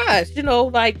surprised.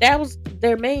 Like that was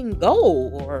their main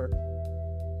goal, or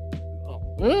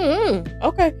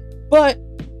okay. But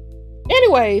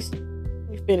anyways, let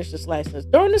me finish this last sentence.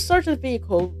 During the search of the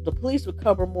vehicle, the police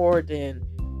recovered more than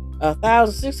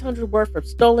 1,600 worth of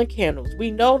stolen candles.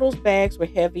 We know those bags were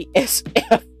heavy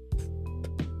SF.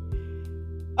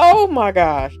 Oh my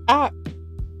gosh.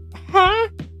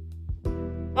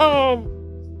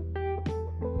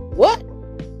 What?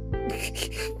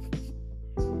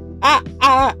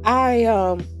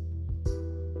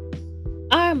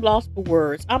 I'm lost for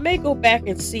words. I may go back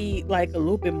and see like a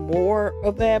little bit more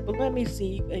of that, but let me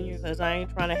see, because I ain't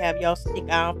trying to have y'all stick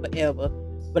out forever.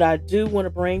 But I do want to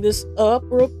bring this up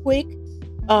real quick.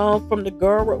 From the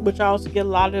girl, which I also get a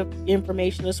lot of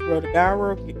information as well. The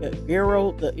Garo,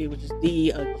 which is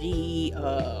DGRIO,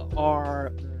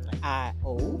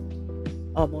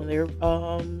 on their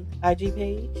IG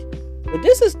page. But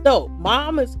this is dope.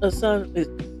 Mom is a son is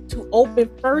to open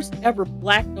first ever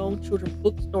black-owned children's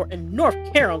bookstore in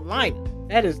North Carolina.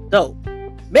 That is dope.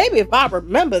 Maybe if I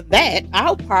remember that,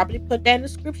 I'll probably put that in the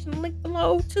description link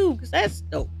below too, because that's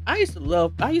dope. I used to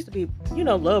be,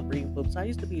 love reading books. I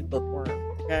used to be a bookworm.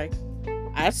 Okay,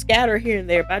 I scatter here and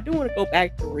there, but I do want to go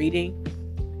back to reading.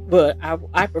 But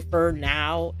I prefer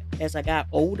now, as I got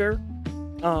older,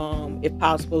 if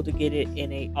possible, to get it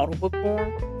in a audiobook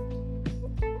form.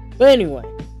 But anyway,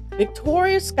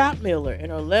 Victoria Scott Miller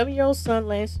and her 11-year-old son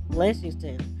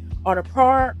Lansington are the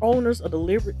prior owners of the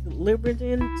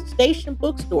Liberton Station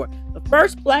Bookstore, the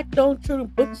first black-owned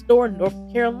children's bookstore in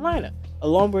North Carolina.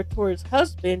 Along with Victoria's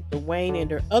husband, Dwayne, and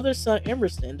their other son,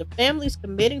 Emerson, the family is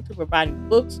committing to providing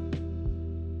books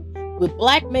with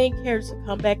black main characters to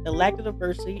combat the lack of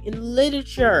diversity in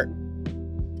literature.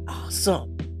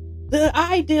 Awesome. The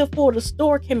idea for the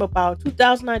store came about in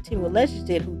 2019 when Leslie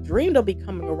did, who dreamed of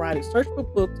becoming a writer, searched for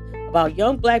books about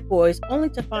young black boys, only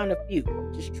to find a few,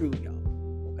 which is true, y'all.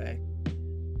 Okay.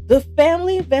 The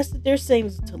family invested their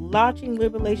savings into launching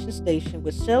Liberation Station,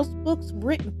 which sells books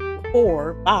written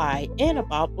for, by, and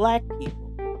about black people.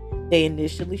 They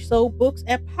initially sold books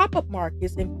at pop-up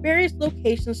markets in various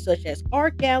locations such as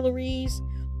art galleries,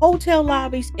 hotel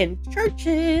lobbies, and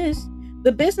churches.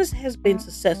 The business has been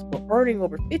successful, earning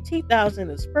over $15,000 in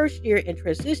its first year and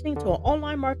transitioning to an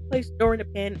online marketplace during the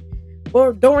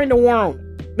Rona.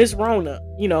 Miss Rona,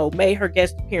 made her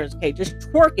guest appearance. Okay, just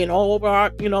twerking all over our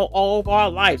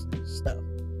lives and stuff.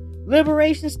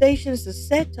 Liberation Station is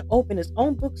set to open its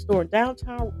own bookstore in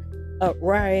downtown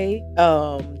Raleigh,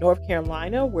 North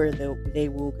Carolina, where they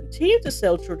will continue to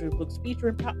sell children's books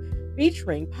featuring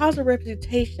featuring positive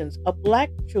representations of Black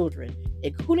children,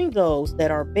 including those that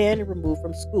are banned and removed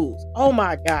from schools. Oh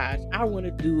my gosh, I want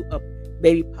to do a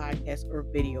maybe podcast or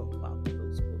video about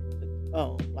those books,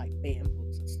 like banned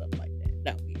books and stuff like that.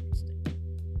 That would be interesting.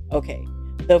 Okay.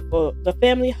 The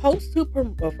family hopes to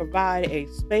provide a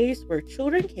space where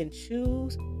children can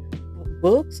choose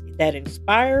books that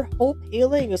inspire hope,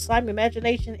 healing, excitement,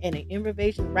 imagination, and an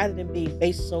innovation rather than being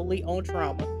based solely on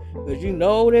trauma. Because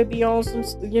they be on some,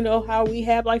 how we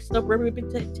have like stuff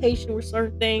representation with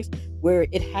certain things where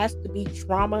it has to be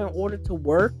trauma in order to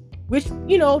work. Which,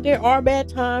 there are bad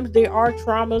times, there are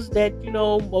traumas that,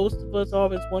 most of us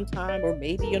all at one time or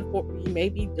maybe unfortunately may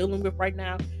be dealing with right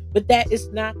now. But that is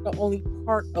not the only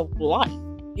part of life.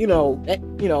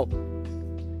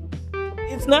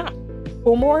 It's not.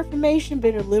 For more information,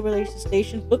 visit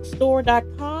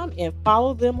LiberationStationBookstore.com and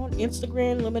follow them on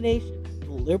Instagram,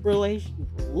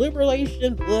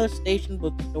 Liberation Blood Station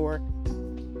Bookstore.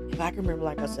 If I can remember,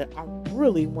 like I said, I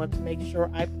really want to make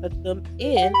sure I put them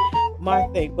in my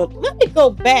thing. But let me go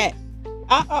back.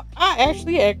 I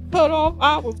actually had cut off.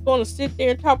 I was going to sit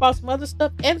there and talk about some other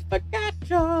stuff and forgot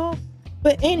y'all.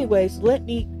 But anyways, let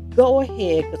me go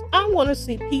ahead because I want to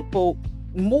see people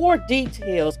more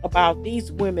details about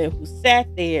these women who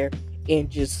sat there and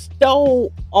just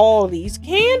stole all these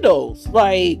candles.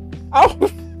 Like,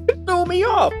 it threw me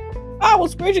off. I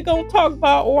was originally going to talk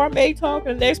about, or I may talk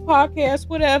in the next podcast,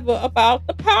 whatever, about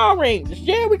the Power Rangers.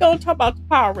 Yeah, we're going to talk about the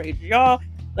Power Rangers. Y'all,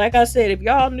 like I said, if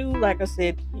y'all knew, like I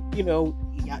said, y'all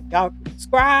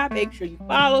subscribe, make sure you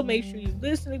follow, make sure you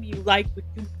listen if you like what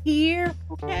you hear,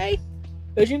 okay?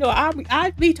 Because,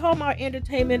 I be talking about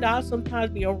entertainment. I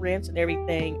sometimes be on rants and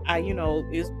everything. Talk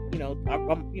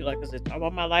about, like I said, talk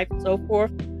about my life and so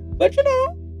forth. But,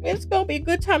 it's going to be a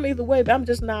good time either way. But I'm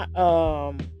just not,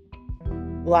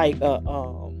 like, Bath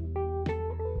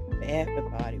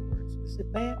and Body Works. Is it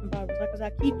Bath and Body Works? Because I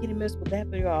keep getting messed with that.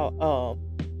 But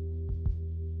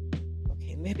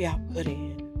okay, maybe I'll put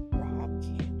in Rob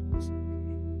Candles.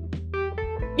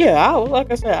 Yeah,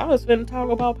 like I said, I was finna talk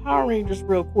about Power Rangers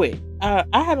real quick. I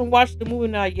haven't watched the movie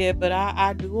now yet, but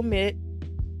I do admit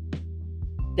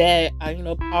that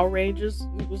Power Rangers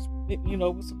was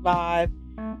survived,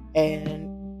 and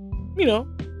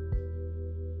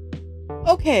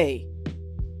okay,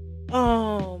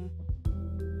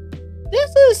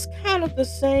 this is kind of the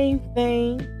same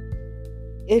thing.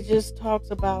 It just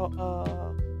talks about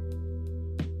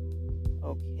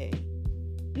okay,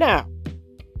 now.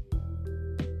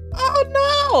 Oh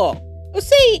no!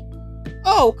 See,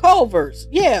 Culver's.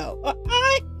 Yeah,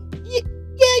 you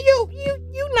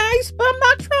nice, but I'm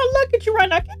not trying to look at you right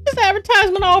now. Get this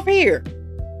advertisement off here,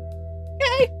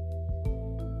 okay?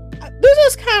 This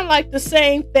is kind of like the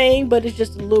same thing, but it's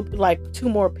just a little bit like 2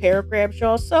 more paragraphs,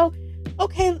 y'all. So,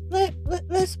 okay,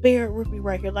 let's bear with me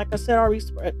right here. Like I said already,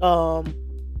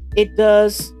 it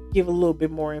does give a little bit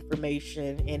more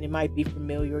information, and it might be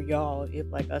familiar, y'all, if,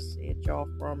 like I said, y'all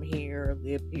from here,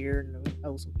 live here,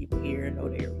 know some people here, know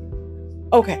the area.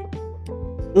 Okay,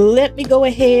 let me go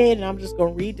ahead, and I'm just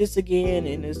gonna read this again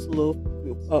in this little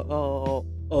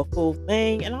full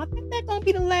thing, and I think that's gonna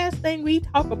be the last thing we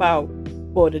talk about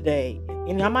for today.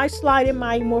 And I might slide in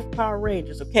my more Power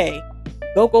Rangers. Okay,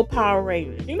 go Power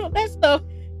Rangers. That stuff.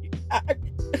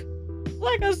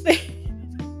 Like I said.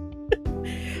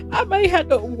 I may have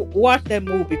to watch that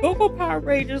movie. Go Power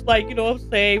Rangers, like, what I'm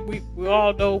saying, we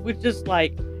all know we're just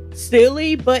like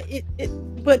silly, but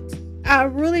but I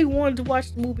really wanted to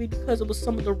watch the movie because it was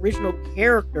some of the original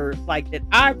characters like that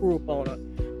I grew up on.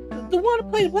 The one who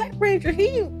played Black Ranger,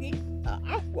 he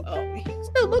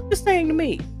still looked the same to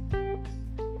me.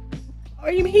 Or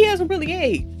even he hasn't really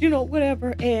aged,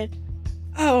 whatever. And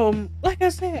like I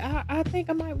said, I think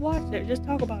I might watch that. Just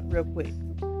talk about it real quick.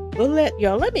 But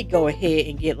let me go ahead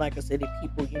and get, like I said, the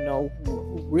people, who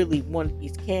really wanted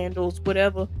these candles,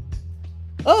 whatever.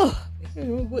 Oh,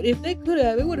 if they could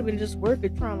have, it would have been just worth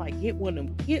it trying to, like, get one of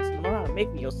them kits and learn how to make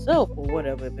it yourself or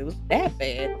whatever. If it was that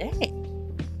bad, dang.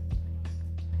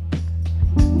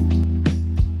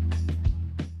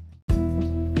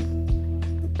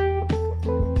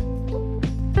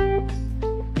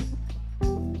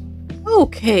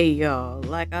 Okay, y'all.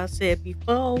 Like I said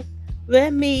before,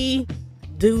 let me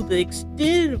do the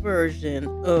extended version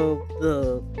of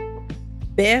the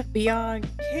Bath Beyond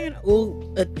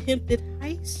Candle attempted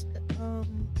heist.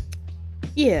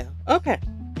 Yeah, okay.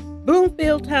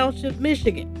 Bloomfield Township,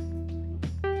 Michigan.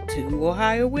 2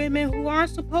 Ohio women who aren't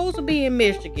supposed to be in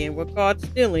Michigan were caught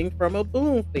stealing from a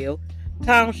Bloomfield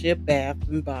Township Bath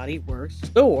and Body Works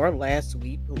store last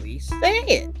week, police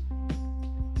said.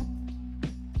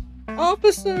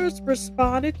 Officers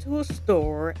responded to a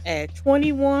store at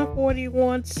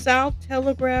 2141 South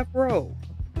Telegraph Road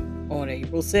on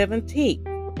April 17th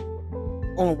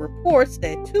on reports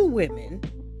that two women,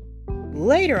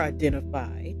 later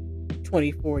identified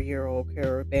 24-year-old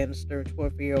Carol Bannister and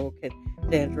 12-year-old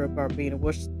Cassandra Barbina,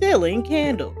 were stealing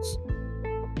candles.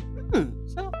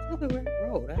 South Telegraph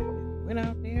Road. I went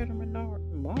out there to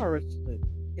Morris to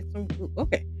get some food.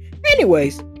 Okay.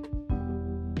 Anyways,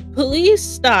 police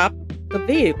stopped the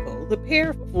vehicle. The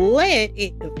pair fled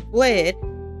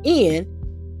in.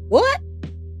 What?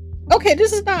 Okay,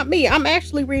 this is not me. I'm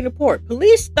actually reading the report.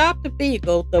 Police stopped the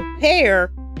vehicle. The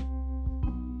pair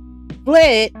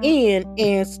fled in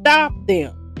and stopped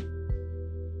them.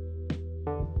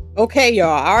 Okay, y'all.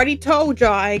 I already told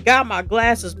y'all I ain't got my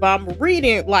glasses, but I'm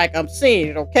reading it like I'm seeing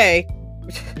it, okay?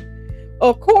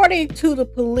 According to the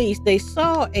police, they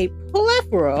saw a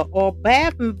plethora of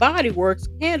Bath and Body Works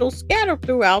candles scattered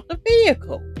throughout the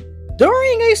vehicle.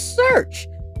 During a search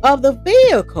of the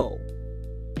vehicle,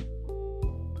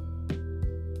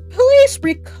 police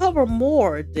recovered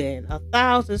more than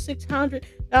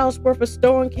 $1,600 worth of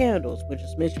stolen candles, which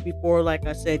is mentioned before. Like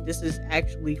I said, this is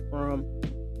actually from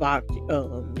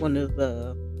one of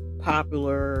the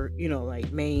popular,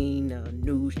 like main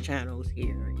news channels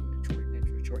here in Detroit,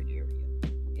 Metro Detroit area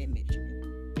in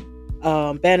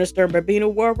Michigan. Bannister and Bambino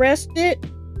were arrested.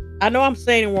 I know I'm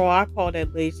saying it wrong. I call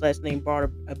that lady's last name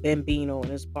Bambino,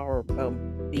 and it's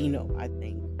Bambino, I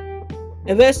think.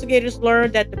 Investigators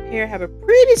learned that the pair have a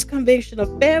previous conviction of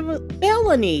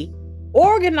felony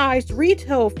organized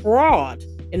retail fraud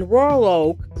in Royal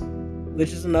Oak,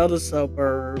 which is another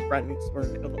suburb right next door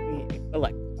to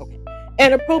okay,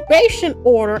 and a probation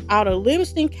order out of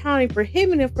Livingston County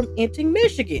prohibiting them from entering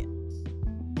Michigan.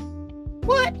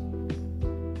 What?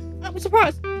 I'm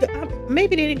surprised.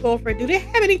 Maybe they didn't go for it. Do they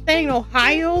have anything in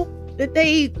Ohio that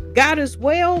they got as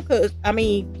well? Because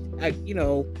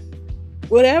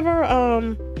whatever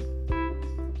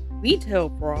retail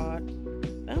fraud,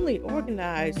 family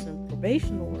organized and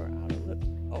probation order out of it.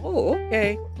 Oh,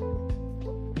 okay.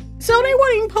 So they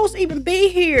weren't even supposed to even be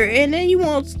here, and then you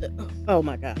want oh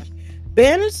my gosh.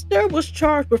 Bannister was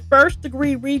charged with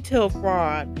first-degree retail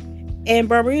fraud, and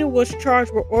Barbina was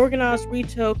charged with organized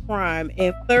retail crime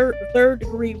and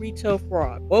third-degree retail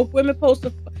fraud. Both women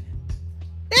posted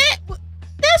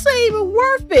that's not even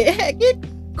worth it. Heck, it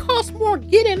costs more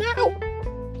getting out.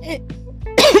 And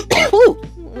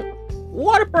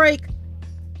water break.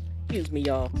 Excuse me,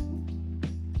 y'all.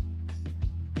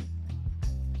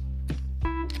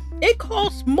 It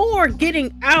costs more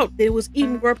getting out than it was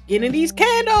even worth getting these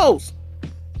candles.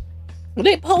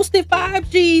 They posted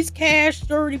 5G's, cash,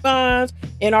 30 bonds,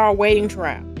 and are awaiting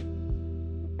trial.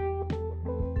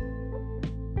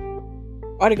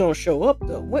 Are they gonna show up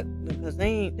though? What? Because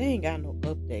they ain't got no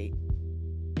update.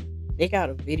 They got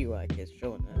a video, I guess,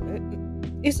 showing that.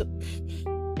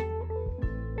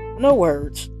 No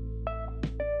words.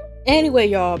 Anyway,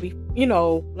 y'all,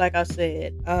 like I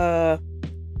said,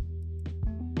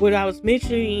 what I was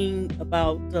mentioning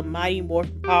about the Mighty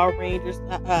Morphin Power Rangers,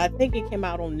 I think it came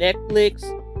out on Netflix.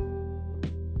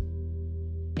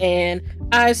 And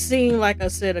I've seen, like I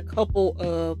said, a couple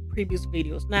of previous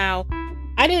videos. Now,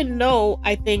 I didn't know,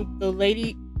 I think the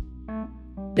lady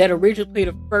that originally played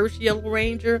the first Yellow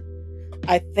Ranger,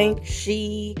 I think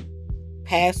she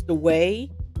passed away.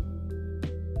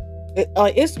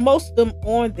 It's most of them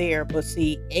on there, but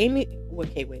see, Amy,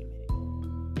 okay, wait a minute.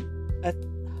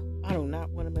 I do not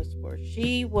want to mess with her.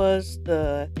 She was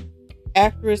the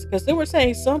actress, because they were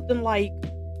saying something like,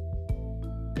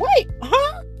 wait,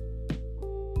 huh?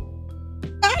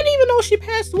 I didn't even know she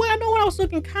passed away. I know when I was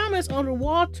looking comments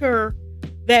underwater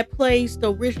that plays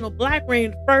the original Black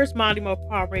Ranger, the first Mighty Morphin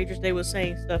Power Rangers, they were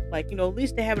saying stuff like, at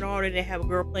least they have an order, they have a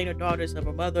girl playing her daughters of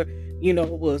her mother,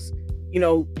 was,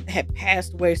 had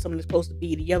passed away. Someone that's supposed to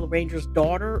be the Yellow Ranger's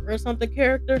daughter or something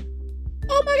character.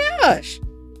 Oh my gosh.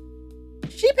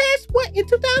 She passed away in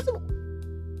 2000.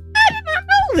 I did not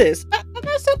know this.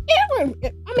 That's so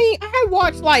ignorant. I mean, I had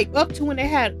watched like up to when they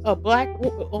had a black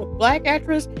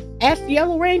actress as the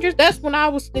Yellow Rangers. That's when I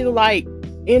was still like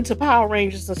into Power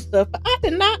Rangers and stuff. But I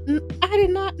did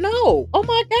not know. Oh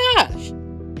my gosh.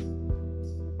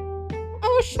 I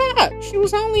was shocked. She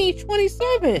was only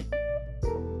 27.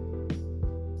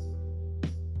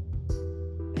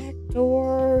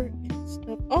 Backdoor and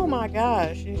stuff. Oh my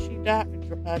gosh. And she died,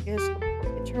 I guess,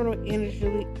 internal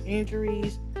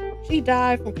injuries. She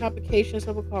died from complications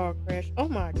of a car crash. Oh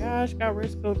my gosh. Got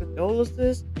risk of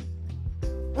condolences.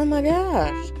 Oh my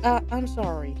gosh. I'm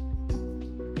sorry.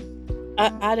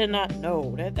 I did not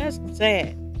know that. That's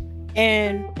sad.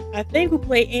 And I think who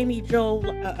played Amy Jo,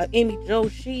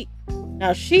 she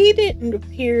didn't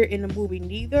appear in the movie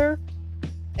neither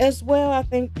as well. I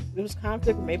think it was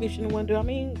conflict, or maybe she didn't want to do. I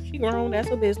mean, she grown, that's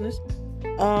her business.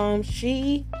 Um,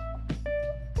 she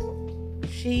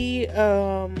she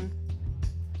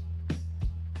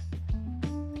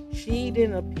she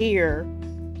didn't appear.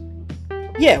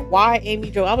 Yeah, why Amy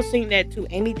Jo? I was seeing that too.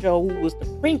 Amy Jo, who was the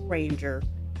Pink Ranger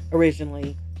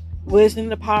originally, was in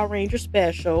the Power Ranger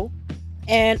special.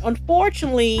 And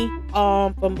unfortunately,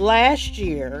 from last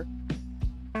year,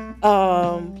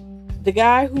 the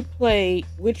guy who played,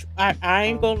 which I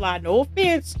ain't gonna lie, no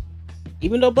offense,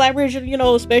 even though Black Ranger,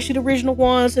 especially the original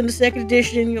ones and the second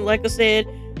edition, like I said,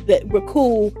 that were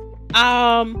cool.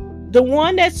 The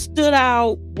one that stood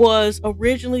out was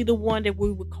originally the one that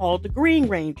we would call the Green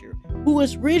Ranger, who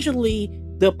was originally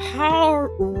the Power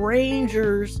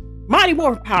Rangers, Mighty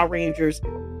Morphin Power Rangers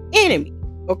enemy.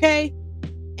 Okay,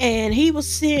 and he was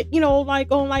sent,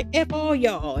 like on like F all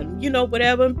y'all and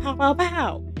whatever and pow pow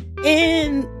pow.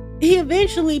 And he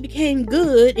eventually became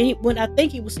good. And when I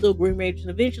think he was still Green Ranger, and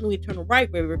eventually he turned to White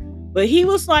Ranger. But he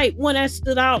was like one that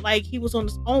stood out, like he was on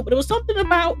his own. But it was something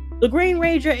about the Green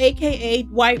Ranger, aka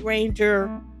White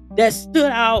Ranger, that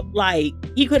stood out. Like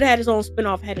he could have had his own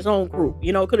spinoff, had his own group.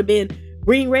 It could have been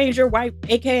Green Ranger, White,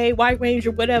 aka White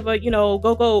Ranger, whatever.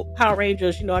 Go Power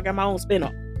Rangers. I got my own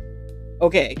spinoff.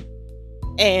 Okay,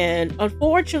 and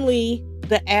unfortunately,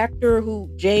 the actor who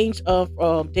James of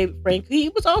David Frank, he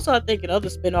was also, I think, another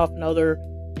spinoff, another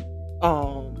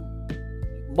um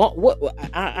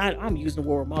I'm using the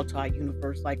word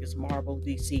multi-universe like it's Marvel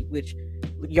DC, which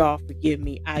y'all forgive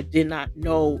me, I did not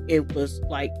know it was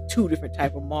like two different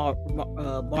type of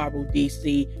Marvel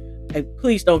DC. And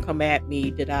please don't come at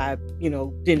me that I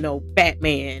didn't know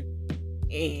Batman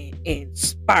and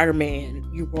Spider-Man,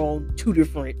 you were on two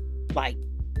different, like,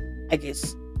 I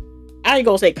guess I ain't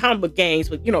gonna say comic book games,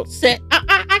 but set.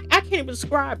 I can't even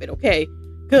describe it, okay?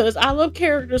 Because I love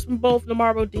characters from both the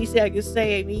Marvel DC. I can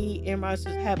say me and my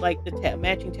sister have like the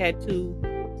matching tattoo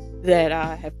that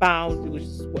I have found, which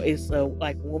is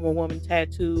like a woman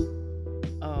tattoo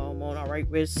on our right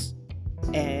wrist,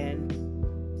 and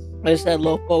I just had a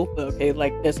little both. Okay,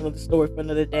 like that's another story for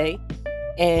another day.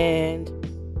 And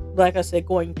like I said,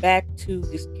 going back to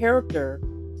this character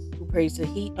who plays it,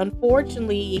 he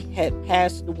unfortunately had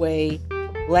passed away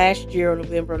last year on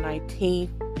November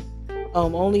 19th,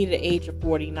 only at the age of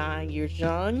 49 years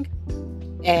young.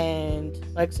 And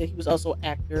like I said, he was also an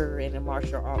actor and a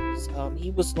martial artist.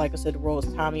 He was, like I said, the role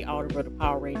as Tommy Oliver of the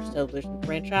Power Rangers television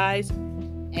franchise,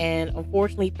 and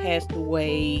unfortunately passed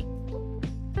away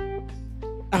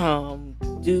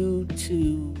due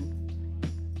to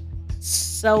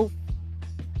self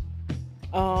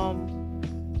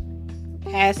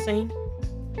passing.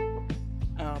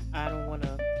 I don't want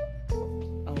to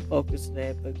focus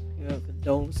that, but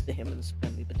condolences to him and his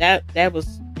family. But that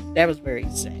was very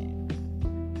sad.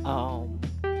 Um,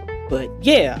 but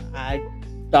yeah, I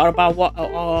thought about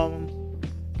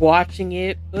watching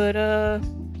it, but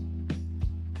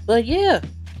yeah.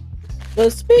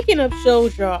 But speaking of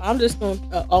shows, y'all, I'm just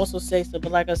gonna also say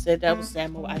something. Like I said, that was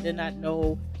Samuel. I did not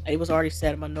know. It was already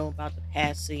said. I know about the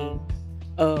passing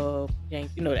of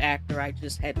James. The actor I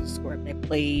just had to describe that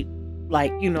played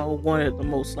like one of the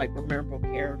most like memorable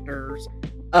characters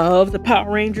of the Power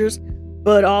Rangers.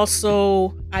 But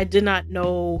also, I did not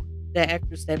know the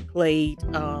actress that played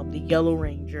the Yellow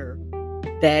Ranger,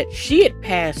 that she had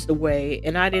passed away,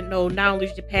 and I didn't know not only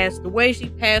she passed away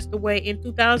in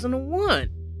 2001.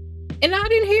 And I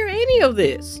didn't hear any of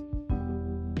this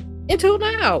until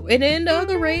now. And then the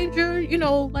other ranger,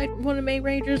 like one of the main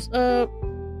rangers, the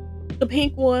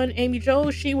pink one, Amy Jo,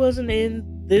 she wasn't in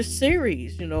this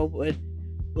series, but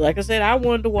like I said, I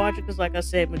wanted to watch it because, like I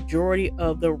said, majority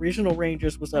of the original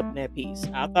Rangers was up in that piece.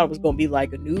 I thought it was gonna be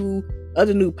like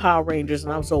other new Power Rangers,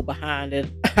 and I'm so behind that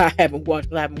I haven't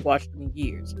watched them in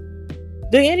years.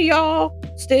 Do any of y'all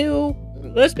still?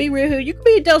 Let's be real here. You can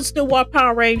be adults still watch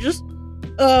Power Rangers.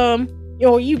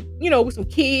 With some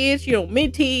kids,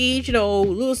 mentees,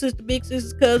 little sister, big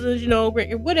sisters, cousins,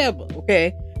 whatever.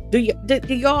 Okay, do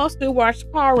y'all still watch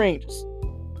Power Rangers?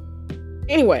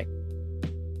 Anyway,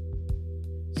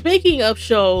 speaking of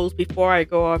shows, before I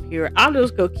go off here, I'm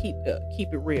just gonna keep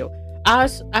it real. I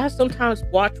sometimes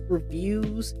watch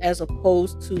reviews as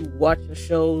opposed to watching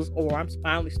shows, or I'm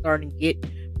finally starting to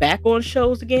get back on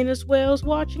shows again as well as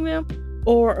watching them,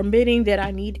 or admitting that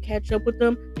I need to catch up with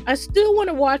them. I still want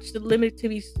to watch the limited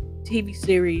TV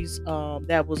series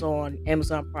that was on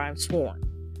Amazon Prime, Swarm.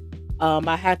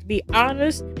 I have to be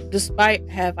honest, despite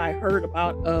have I heard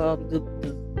about the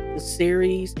the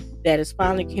series that has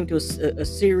finally came to a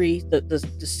series, the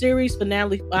series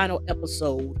finale final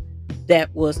episode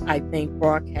that was, I think,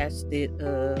 broadcasted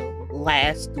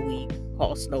last week,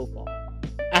 called Snowfall.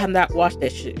 I have not watched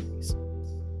that series.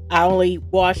 I only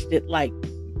watched it, like,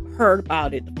 heard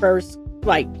about it the first,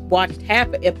 like, watched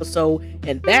half an episode,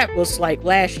 and that was like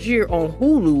last year on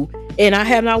Hulu, and I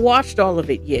have not watched all of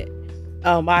it yet.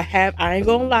 I ain't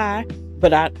gonna lie,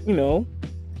 but I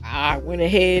went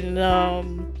ahead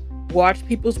and watched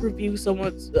people's reviews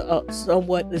somewhat,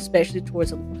 especially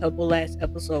towards a couple last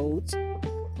episodes,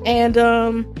 and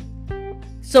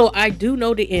so I do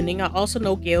know the ending. I also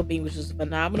know Gail Bean, which is a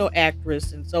phenomenal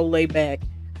actress and so laid back.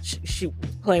 She was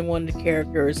playing one of the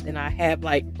characters, and I have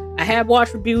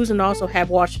watched reviews and also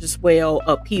have watched as well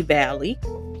P Valley.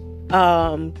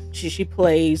 She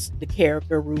plays the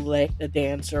character Roulette, the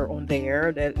dancer on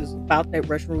there that is about that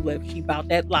Russian roulette. She about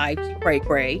that life. She cray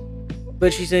cray,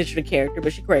 but she's an interesting character.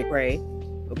 But she cray cray.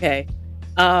 Okay.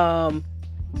 Um,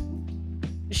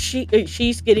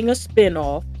 she's getting a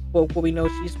spinoff, but we know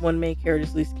she's one main character,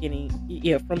 at least getting,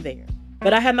 yeah, from there.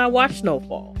 But I have not watched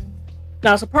Snowfall.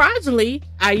 Now, surprisingly,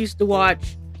 I used to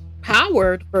watch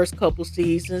Power the first couple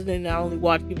seasons, and I only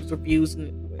watch people's reviews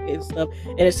and stuff.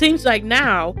 And it seems like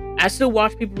now I still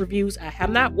watch people's reviews. I have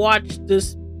not watched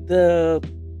the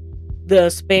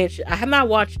expansion. I have not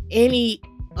watched any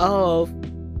of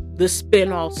the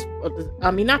spin-offs. I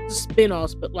mean, not the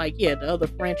spin-offs, but, like, yeah, the other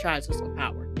franchises of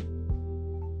Power.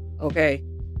 Okay.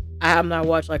 I have not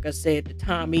watched, like I said, the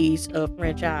Tommy's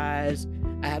franchise.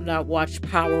 I have not watched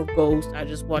Power Ghost. I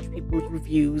just watch people's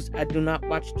reviews. I do not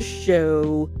watch the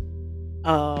show.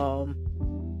 Um,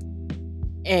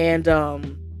 and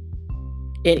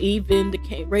even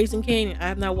the Raising Kanan, I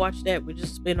have not watched that, which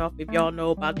is a spinoff. If y'all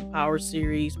know about the Power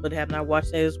series, but have not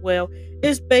watched that as well,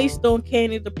 it's based on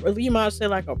Kanan. You might say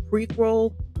like a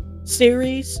prequel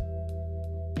series.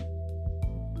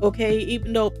 Okay,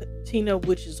 even though Tina,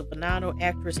 which is a phenomenal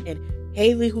actress, and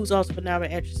Haley, who's also a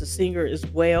phenomenal actress and singer as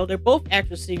well. They're both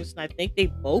actors, singers, and I think they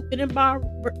both been in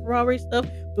Broadway stuff.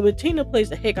 But Bettina plays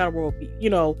the heck out of World Beat.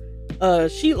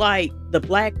 She like the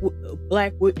Black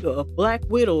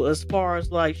Widow as far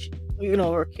as, like,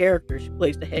 her character. She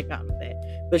plays the heck out of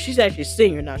that. But she's actually a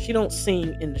singer now. She don't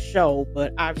sing in the show,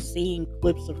 but I've seen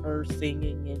clips of her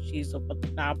singing, and she's a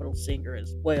phenomenal singer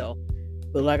as well.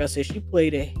 But like I said, she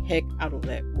played the heck out of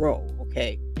that role.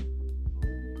 Okay.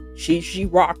 She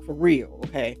rocked for real,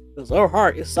 okay? Because her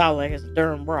heart is solid as a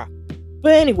Durham rock.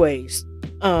 But anyways,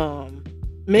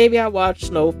 maybe I watch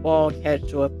Snowfall,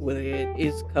 catch up with it.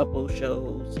 It's a couple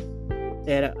shows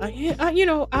that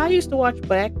I used to watch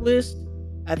Blacklist.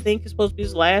 I think it's supposed to be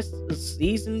his last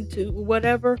season 2 or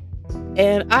whatever.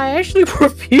 And I actually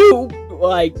reviewed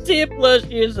like 10 plus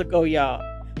years ago, y'all,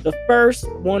 the first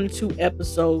 1-2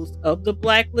 episodes of the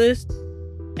Blacklist.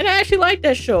 And I actually like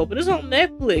that show, but it's on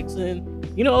Netflix, and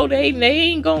they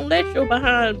ain't gonna let you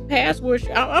behind passwords.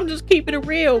 I'm just keeping it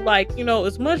real. Like,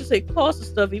 as much as it costs and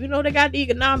stuff, even though they got the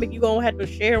economic, you're gonna have to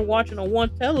share and watch it on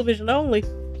one television only.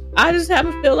 I just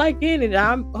haven't feel like getting it.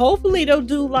 Hopefully they'll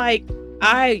do like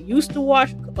I used to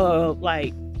watch,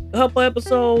 like a couple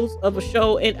episodes of a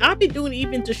show, and I'll be doing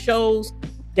even to shows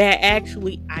that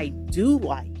actually I do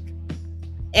like.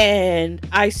 And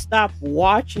I stopped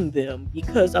watching them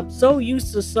because I'm so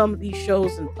used to some of these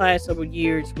shows in the past several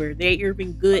years where they've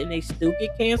been good and they still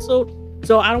get canceled.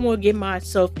 So I don't want to get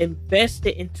myself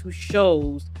invested into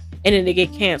shows and then they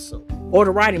get canceled or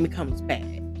the writing becomes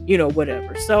bad,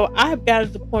 whatever. So I've got to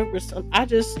the point where I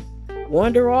just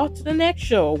wander off to the next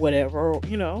show or whatever,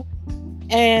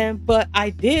 but I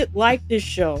did like this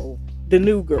show, The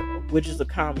New Girl, which is a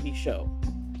comedy show.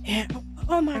 And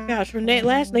oh my gosh, her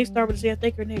last name started with a C. I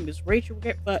think her name is Rachel,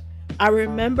 but I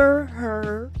remember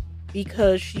her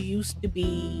because she used to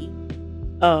be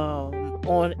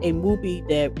on a movie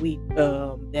that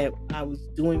that I was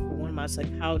doing for one of my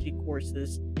psychology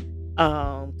courses,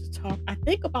 to talk, I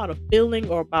think, about a feeling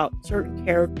or about certain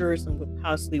characters and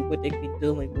possibly what they've been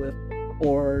dealing with,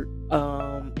 or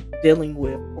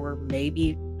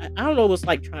maybe I don't know, it was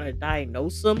like trying to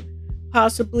diagnose them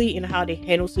possibly in how they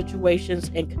handle situations,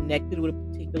 and connected with a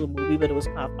particular movie. But it was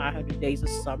called 500 Days of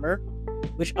Summer,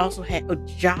 which also had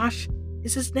Josh,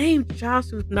 is his name Josh,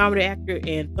 who's a nominated actor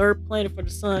in Third Planet for the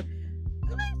Sun.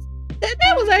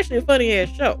 That was actually a funny ass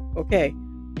show, okay?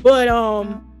 But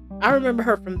I remember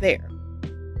her from there.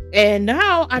 And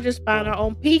now I just found her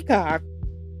on Peacock,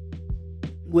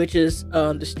 which is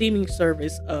the streaming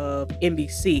service of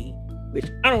NBC, which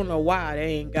I don't know why they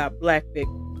ain't got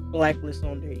Blacklist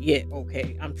on there yet.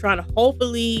 Okay, I'm trying to,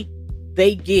 hopefully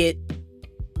they get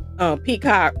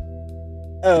Peacock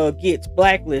gets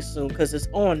Blacklist soon, because it's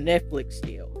on Netflix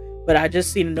still. But I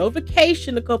just seen a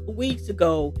notification a couple weeks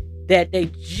ago that they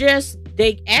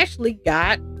actually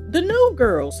got the new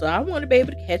girl. So I want to be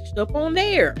able to catch it up on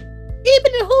there.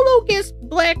 Even if Hulu gets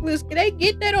blacklisted, can they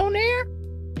get that on there?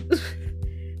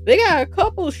 They got a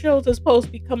couple of shows that's supposed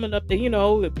to be coming up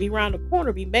that, be around the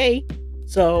corner, be May.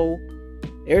 So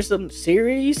there's some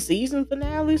series, season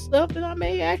finale stuff that I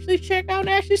may actually check out and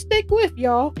actually stick with,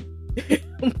 y'all.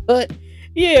 But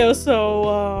yeah, so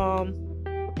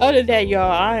other than that,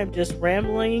 y'all, I am just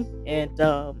rambling, and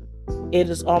it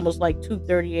is almost like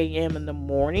 2:30 a.m. in the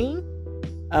morning.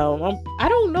 I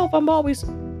don't know if I'm always.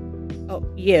 Oh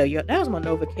yeah, yeah, that was my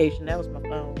notification. That was my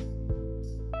phone.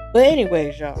 But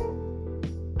anyways, y'all,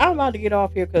 I'm about to get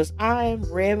off here because I'm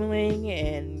rambling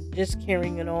and just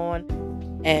carrying it on,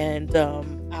 and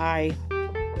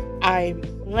I'm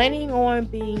planning on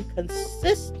being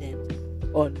consistent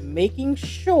on making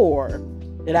sure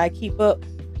that I keep up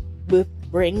with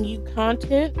bringing you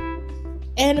content.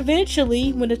 And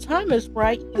eventually, when the time is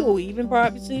right, you'll even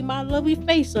probably see my lovely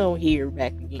face on here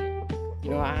back again.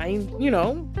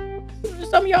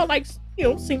 Some of y'all like,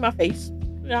 see my face.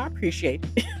 I appreciate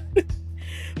it.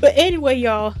 But anyway,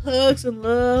 y'all, hugs and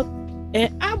love.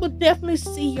 And I will definitely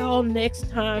see y'all next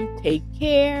time. Take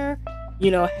care.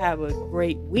 Have a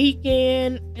great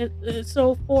weekend and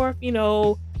so forth.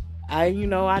 I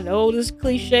know this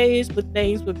cliches, but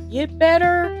things would get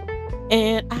better.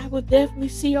 And I will definitely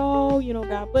see y'all.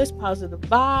 God bless, positive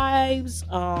vibes.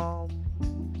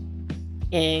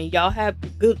 And y'all have a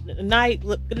good night.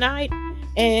 Good night.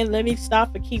 And let me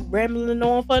stop and keep rambling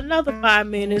on for another 5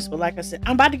 minutes. But like I said,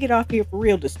 I'm about to get off here for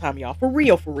real this time, y'all. For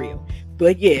real, for real.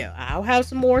 But yeah, I'll have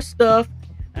some more stuff.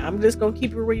 I'm just gonna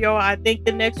keep it real. I think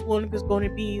the next one is going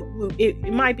to be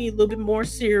it might be a little bit more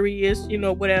serious,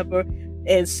 whatever.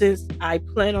 And since I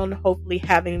plan on hopefully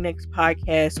having the next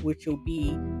podcast, which will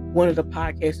be one of the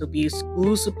podcasts will be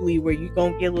exclusively where you're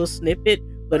gonna get a little snippet,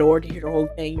 but in order to hear the whole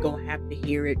thing, you're gonna have to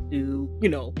hear it through,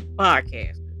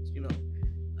 podcasts,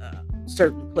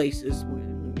 certain places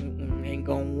ain't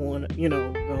gonna want to,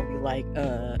 gonna be like,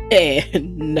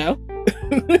 no.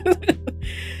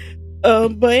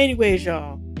 But anyways,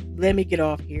 y'all, let me get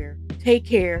off here. Take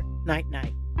care. Night,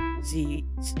 night. See,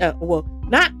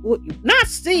 not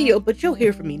see you, but you'll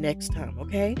hear from me next time,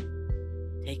 okay?